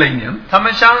 post-millennium. 他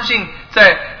们相信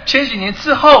在千禧年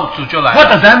之后主就来了。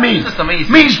 What does that mean? 是什么意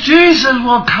思？ Means Jesus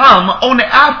will come only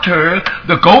after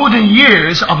the golden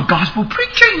years of gospel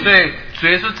preaching. 所以主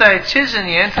耶稣在千禧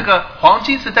年这个黄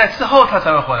金时代之后，他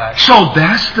才会回来。 So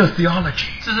that's the theology.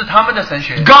 这是他们的神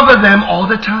学， Govern them all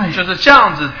the time. 就是这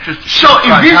样子，就是 So if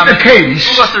管 this 他 is 们。 the case,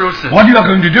 如果是如此， what you are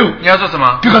going to do? 你要做什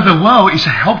么？ Because the world is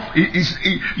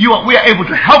we are able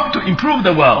to help to improve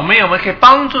the 我 world 们可以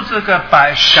帮助这个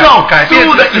So, 改变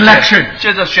through 这 the 个世 election 界，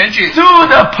借着选举， through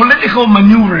the political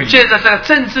maneuvering. 借着这个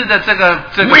政治的这个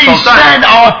We 手 send 段，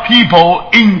 our people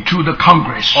into the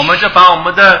Congress. 我们就把我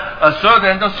们的所有的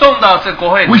人都送到这国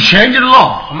会里 We，change the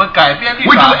law. 我们改变律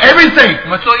We do 法， everything. 我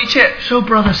们做一切。 So,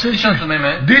 brothers and 弟兄 sisters, 姊妹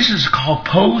们， this is called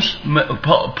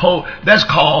that's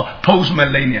called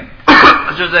post-millennium.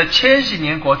 就是在千禧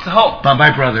年国之后， But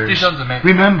my brothers, 弟兄姊妹，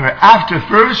 remember after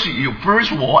first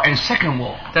war and second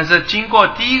war, 但是经过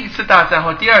第一次大战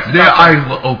或第二次 their 大战， eyes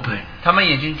were open. 他们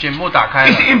眼目打开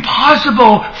了。It's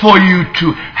impossible for you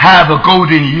to have a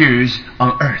golden years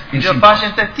on earth. 你就发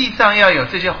现，在地上要有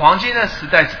这些黄金的时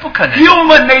代是不可能的。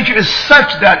Human nature is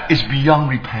such that it's beyond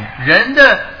repair. 人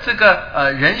的这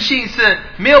个人性是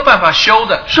没有办法修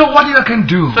的。So what you can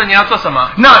do? 所以你要做什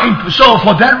么 Now, so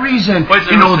for that reason,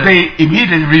 they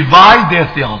immediately revived their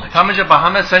theology. 他们就把他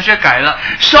们的神学改了。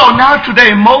So now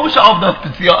today, most of the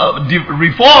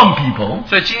reform people,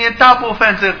 所以今天大部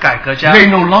分这个改革家 they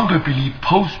no longer believe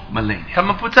post-millennium. 他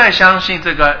们不再相信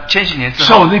这个千禧年之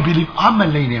So 后， they believe on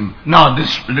millennium. Now the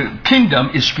kingdom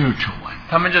is spiritual one.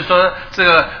 他们就说这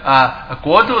个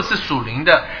国度是属灵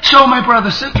的。 So my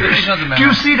brothers and sisters, do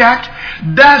you see that?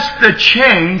 That's the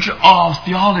change of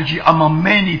theology among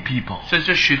many people. 所以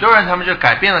就许多人他们就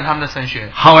改变了他们的神学。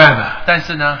 However, 但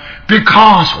是呢，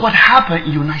 because what happened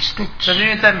in the United States? 这是因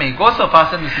为在美国所发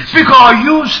生的事情。 Because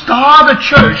you start the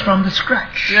church from the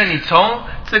scratch. 因为你从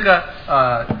这个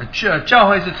教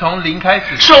会是从零开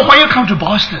始。 So when you come to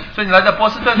Boston, 所以你来到波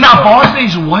士顿。 now Boston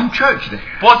is one church there.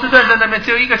 波士顿在那边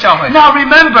只有一个教会。 Now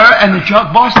remember, and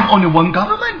Boston only one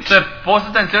government. 所以波士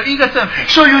顿只有一个政府。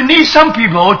 So you need some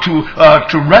people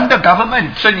to run the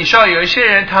government. 所以你需要有一些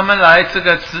人他们来这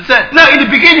个执政。 Now in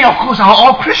the beginning, of course, are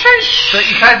all Christians. 所以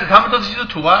一开始他们都是基督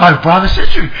徒啊。 But brothers and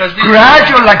sisters,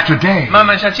 gradually like today. 慢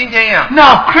慢像今天一样。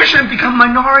 Now Christians become 所以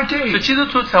minority. 基督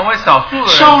徒成为少数人。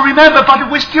 So remember, but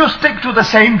we still stick to the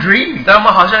same dream. 但我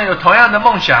们好像有同样的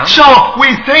梦想。 So we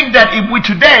think that if we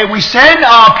today we send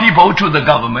our people to the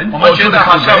government 我 or 们觉 to the 得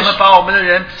好像我们 Congress, 把我们的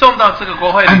人送到这个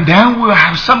国会里， and then we'll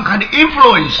have some kind of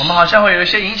influence. 我们好像会有一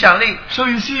些影响力。 So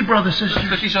you see, brothers and 这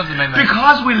个 sisters, 弟兄姊妹们，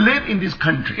 because we live in this 因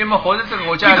为 country, 我们活在这个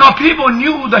国家里， because people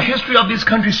knew the history of this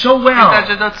country so 大 well.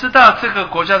 家都知道这个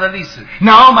国家的历史。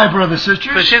 Now, my brothers and 所以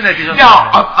sisters, 现在弟兄姊妹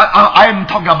now 们， I am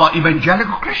talking about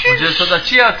evangelical 我就是说 Christians. 到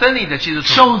既要真理的基督徒，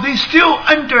 So they still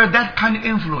under that kind of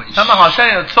influence. 他们好像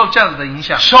有受这样子的影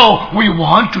响。 So we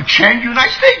want to change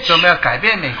United 所以我 States 们要改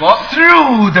变美国，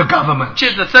 through the government,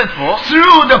 借着政府，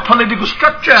 through the political 借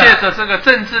structure. 着这个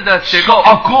政治的结 So 构，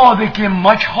 of course they give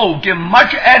much hope, give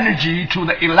much energy to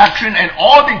the election and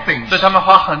all these things. 所以他们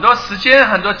花很多时间、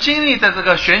很多精力在这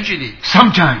个选举里。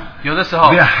 Sometimes 有的时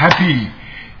候 they are happy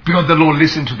because the Lord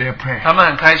listened to their prayer. 他们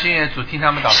很开心，因为主听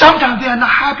他们祷告。 Sometimes they are not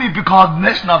happy because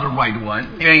that's not the right one.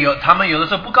 因为他们有的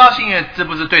时候不高兴，因为这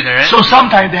不是对的人。 So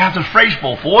sometimes they have to phrase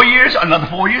for 4 years, another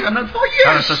 4 years, another 4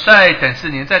他们说 years. 再等4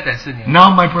年，再等4年。 Now,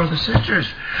 my brothers and sisters,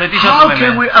 所以弟兄 how 姊妹们，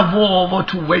 can we avoid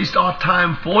to waste our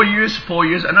time 4 years, 4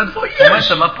 years, another 4我们 years?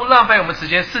 怎么不浪费我们时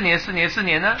间4年、4年、4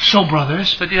年呢？ So,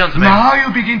 brothers, 所以弟兄姊妹， now you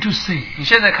begin to see. 你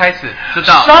现在开始知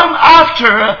道， Some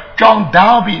after John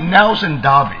Darby, Nelson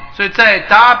Darby, 所以在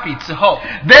达比之后，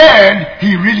 then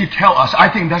he really tell us, I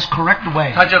think that's correct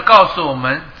way. 他就告诉我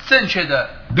们正确的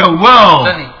The world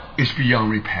真理， is beyond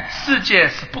repair. 世界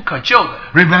是不可救的。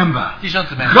 Remember, 弟兄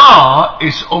姊妹， God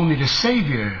is only the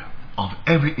savior of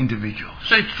every individual.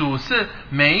 所以主是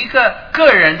每一个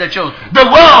个人的救主， The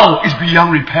world is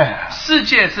beyond repair. 世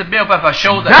界是没有办法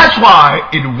修的， That's why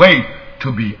it waits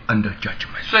to be under judgment.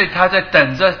 所以他在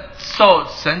等着受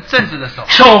神正直的手。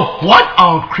 So what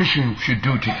our Christians should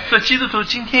do today? 所以基督徒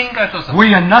今天应该做什么？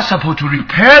 We are not supposed to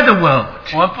repair the world.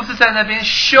 我们不是在那边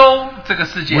修这个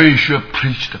世界， We should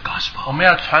preach the 我 gospel. 们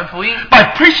要传福音。 By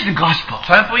preaching the gospel,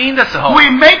 传福音的时候， we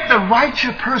make the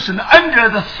righteous person under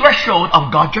the threshold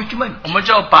of God's judgment. 我们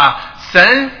就把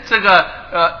神这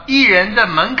个义人的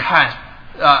门槛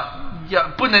要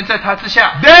不能在他之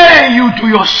下。 Then you do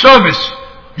your service,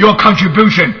 your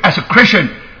contribution as a Christian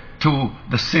to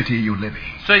the city you live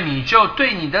in. 所以你就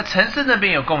对你的城市那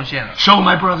边有贡献了。 So,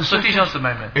 my brothers 所 and 以弟兄 sisters, 姊妹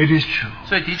们， it is true.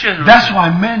 所以的确如 That's 此。 why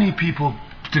many people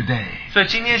today 所以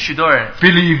今天许多人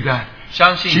believe that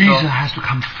相信 Jesus 说， has to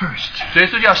come first. 耶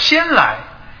稣要先来，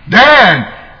 Then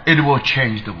it will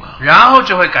change the world. 然后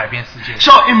就会改变世界。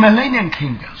 So in Millennium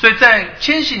Kingdom, 所以在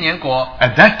千禧年国，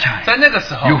 at that time, 在那个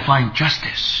时候， you'll find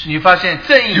justice. 你发现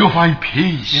正义， You'll find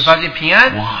你 peace. 发现平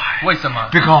安。 Why? 为什么？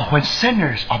 Because when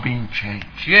sinners are being changed,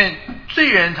 因为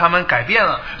罪人他们改变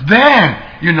了， then,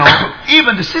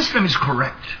 even the system is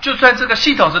correct. 就算这个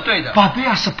系统是对的， But they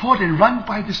are supported and run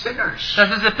by the sinners. 但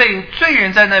是是被罪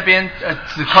人在那边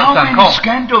指 How 控掌 many 控。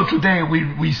 scandals today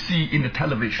we see in the 我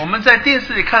television? 们在电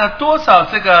视里看了多少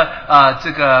这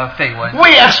个绯闻？ We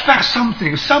expect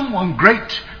someone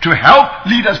great to help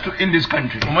lead us in this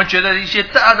country. 我们觉得一些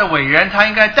大的伟人，他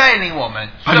应该带领我们，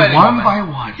 But 率领我 one by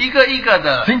们， one, 一个一个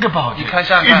的。 think about 你 it. 看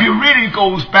想想 If 看 you really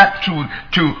goes back to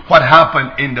what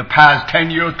happened in the past 10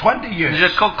 years, 20你就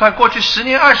years, 看过去10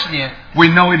年、20年， we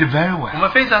know it very 我 well. 们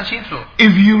非常清楚。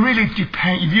 If you really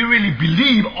depend, if you really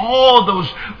believe all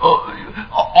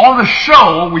the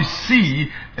show we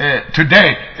see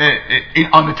today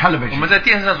on the 我 television, 们在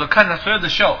电视上所看的所有的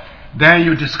秀， then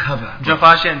you discover 你就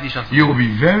发现弟兄姊妹， you will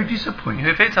be very 你 disappointed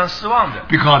会非常失望的，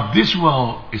 because this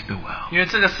world is the world. 因为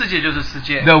这个世界就是世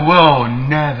界， The world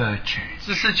never changes.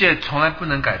 这世界从来不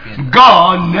能改变的。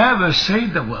 God never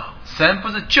saved the world. 神不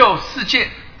是救世界，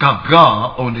 God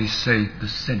only saved the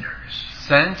sinners.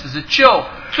 神只是救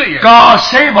罪人。 God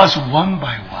saved us one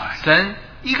by one. 神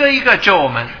一个一个救我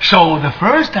们。 So the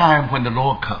first time when the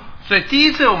Lord comes, 所以第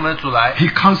一次我们的主来， He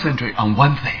concentrates on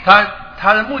one thing,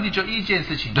 他的目的就一件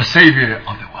事情， the Savior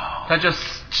of the world. 他就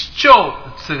救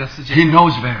这个世界。 He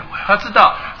knows very well. 他知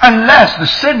道， Unless the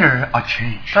sinner are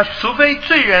changed, 他除非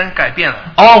罪人改变了，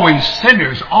 always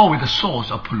sinners, always the source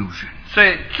of pollution. 所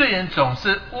以罪人总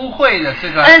是污秽的这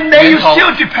个 And then 源 you 头。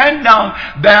 still depend on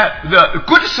the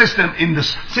good system in the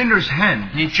sinner's hand.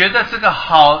 你觉得这个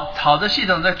好的系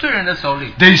统在罪人的手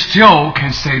里， They still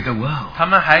can save the world. 他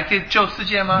们还可以救世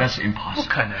界吗？ That's impossible. 不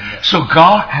可能的。 So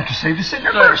God had to save the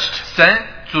sinner 所以 first. 神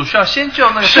主需要先救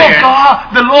那个 So 罪人，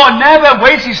 God, the Lord never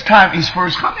wastes His time in His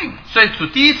first coming. 所以主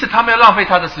第一次他没有浪费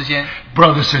他的时间。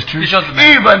 Brothers, sisters, 弟兄姊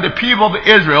妹。 even the people of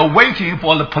Israel waiting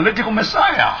for the political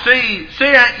Messiah. 所以虽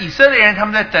然以色列人他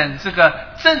们在等这个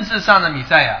政治上的弥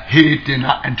赛亚， He did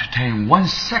not entertain 1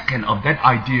 second of that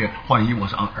idea when He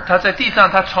was on earth. 他在地上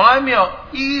他从来没有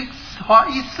花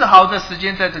一丝毫的时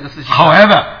间在这个事情上。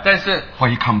 However, 但是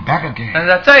when He come back again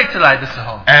他再一次来的时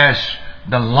候， as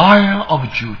the Lion of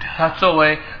Judah, 他作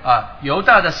为犹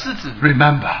大的狮子，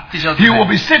 remember, 弟兄姊妹。 He will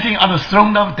be sitting on the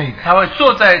throne of David. 他会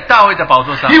坐在大卫的宝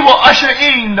座上， He will usher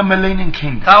in the millennium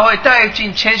kingdom. 他会带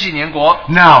进千禧年国。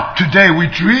 Now, today we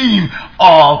dream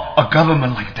of a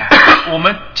government like that. 我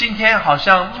们今天好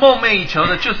像梦寐以求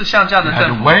的就是像这样 You 的 have 政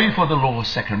to 府。 wait for the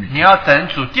Lord's second 你 return. 要等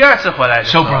主第二次回来的时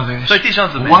So, 候。 brothers, 所以弟兄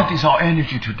姊妹， what is our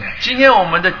energy today? 今天我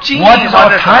们的精力 What is 花 our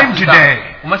在什么 time 事上 today?？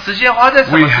我们时间花在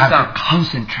什 We 么事 have 上 to？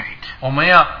 concentrate 我们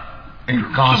要 in 注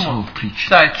gospel 目 preaching.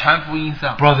 在传福音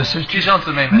上。 Brothers, 弟 sisters, 兄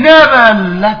姊妹们，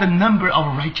 never let the number of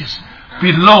righteous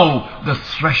below the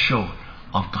threshold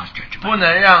of God's judgment. 不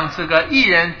能让这个艺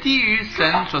人低于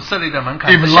神所设立的门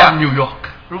槛 If 之 you 下 love。New York,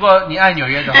 如果你爱纽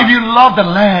约的话 if，you love the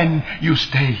land, you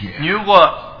stay 你 here. 如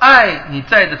果爱你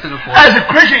在的这个国 As 家， a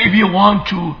Christian, if you want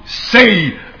to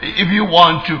save, if you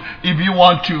want to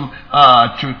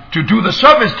do the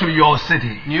service to your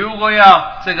city. 你如果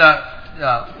要这个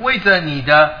为着你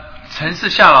的城市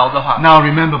下劳的话， Now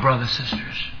remember, brothers, sisters,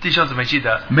 弟兄姊妹记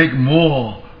得， make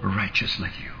more righteous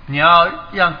like you. 你要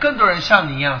让更多人像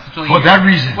你一样是做义 For that 人。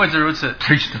 reason, 为此如此，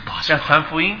 preach the 要 gospel. 传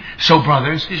福音， So,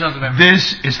 brothers, 弟兄姊妹们，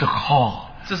 this is the call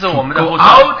这是我们的 to 呼 go 召。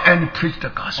 out and preach the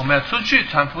我 gospel. 们要出去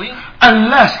传福音，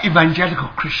 Unless evangelical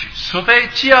Christians 除非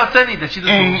既要真理的基督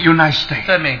in 徒 United States,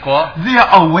 在美国， they are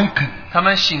awakened 他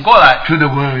们醒过来， to the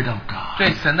word of God.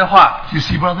 对神的话。 You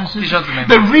see, brothers, 弟兄姊妹们。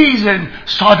 the reason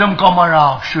Sodom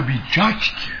Gomorrah should be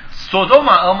judged 所多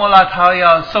玛、俄摩拉他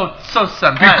要受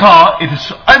审判， because it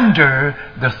is under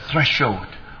the threshold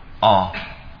of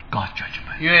God's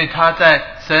judgment. 因为他在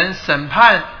神审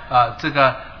判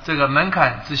这个门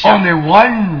槛之下， Only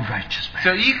one righteous man. 只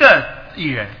有一个义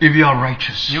人。 If you are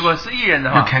righteous, 如果是义人的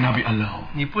you 话， cannot be alone.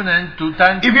 你不能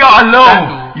单 If you are 单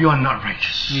alone, 独。 you are not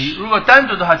righteous. 你如果单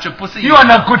独的话，就不是义 You are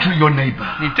人。 not good to your neighbor.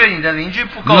 你对你的邻居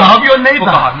不够 Love your neighbor. 不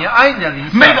够好，你要爱你的邻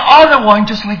居， Make other one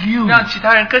just like you. 让其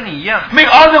他人跟你一样， Make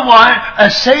other one as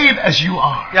saved as you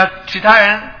are. 让其他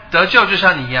人得救，就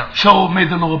像你一样。 So may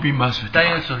the Lord be merciful. 但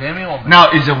愿主怜悯我们。 Now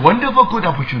is a wonderful good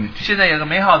opportunity 现在有个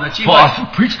美好的机 for 会， us to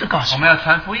preach the 我 gospel. 们要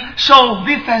传福音， So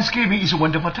this Thanksgiving is a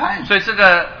wonderful time. 所以这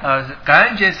个感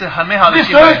恩节是很美好的 This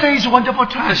机会。 Thursday is a wonderful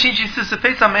这 time. 星期四是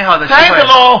非常美好的机 Thank the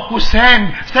会。 Lord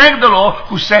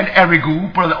who sent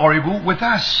Erigu, brother Origu, with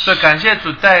us. 所以感谢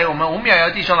主带我们吴淼瑶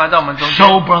弟兄来到我们中间。 So,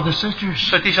 brothers sisters,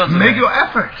 所以弟兄姊妹 make your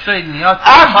effort. 所以你要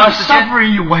After 花 the 时间，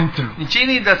 suffering you went through, 你经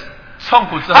历的痛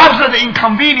苦之后， after the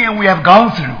inconvenience we have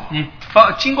gone through, 你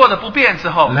经过的不便之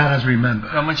后， let us 让我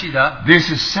remember 们记得， this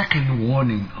is second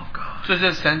warning of God. 这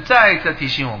是神再一次提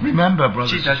醒我们， Remember, brothers.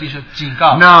 记得弟兄警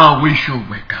告， Now we should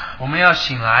wake up. 我们要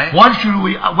醒来。 Why should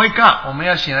we wake up? 我们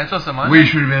要醒来做什么呢？ We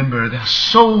should remember that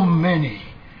so many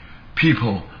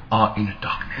people are in the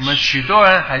我们 darkness. 许多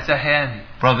人还在黑暗里，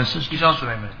 Brothers 弟 sisters, 兄姊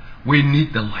妹们， we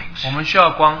need the light. 我们需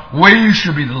要光， We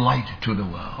should be the light to the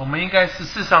world. 我们应该是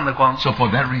世上的光。 So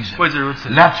for that reason, 为此如此，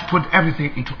 let's put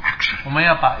everything into action. 我们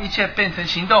要把一切变成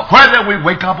行动。 Whether we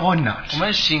wake up or not, 我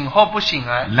们醒或不醒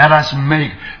来， let us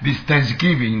make this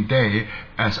Thanksgiving day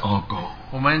as our goal.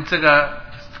 我们这个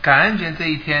感恩节这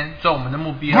一天做我们的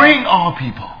目标。Bring all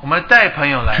people 我们带朋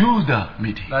友来 to the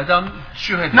meeting. 来到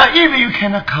聚会里。 Now, if you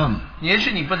cannot come, 也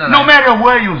许你不能来 no matter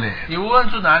where you live, 你无论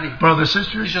住哪里， brothers 弟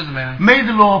sisters, 兄姊妹们， may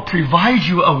the Lord provide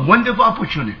you a wonderful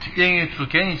opportunity. 愿主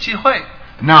给你机会，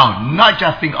 Now, not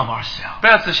just think of ourselves. 不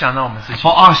要只想到我们自己。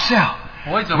 For ourselves,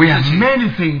 为着我 we 们 have 自己，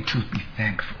 many things to be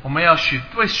thankful. 我们要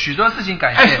为许多事情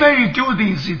感谢， Especially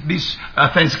during this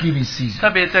Thanksgiving season. 特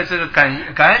别在这个感恩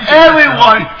节的时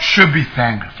候， Everyone should be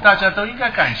thankful. 大家都应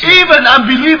该感谢。 Even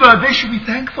unbelievers, they should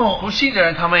be thankful. 不信的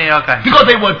人，他们也要感谢， Because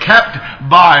they were kept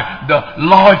by the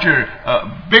larger,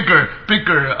 bigger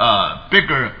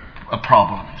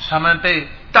problems. 他们被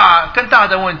更大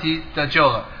的问题得救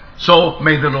了。 So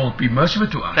may the Lord be merciful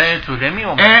to us. 但愿主怜悯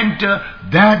我们， And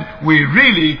that we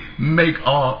really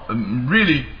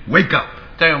really wake up.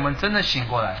 对我们真的醒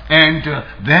过来。 And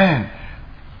then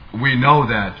we know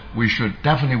that we should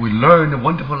definitely learn a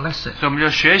wonderful lesson 所以我们就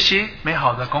学习美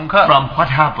好的功课， from what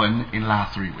happened in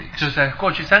last 3 weeks. 就是在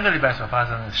过去3个礼拜所发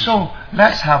生的事。 So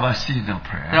let's have a season of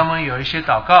让 prayer. 我们有一些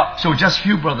祷告， So just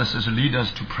few brothers and sisters lead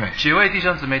us to pray. 几位弟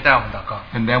兄姊妹带我们祷告，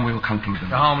 And then we will conclude the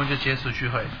然后我们就结束聚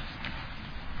会。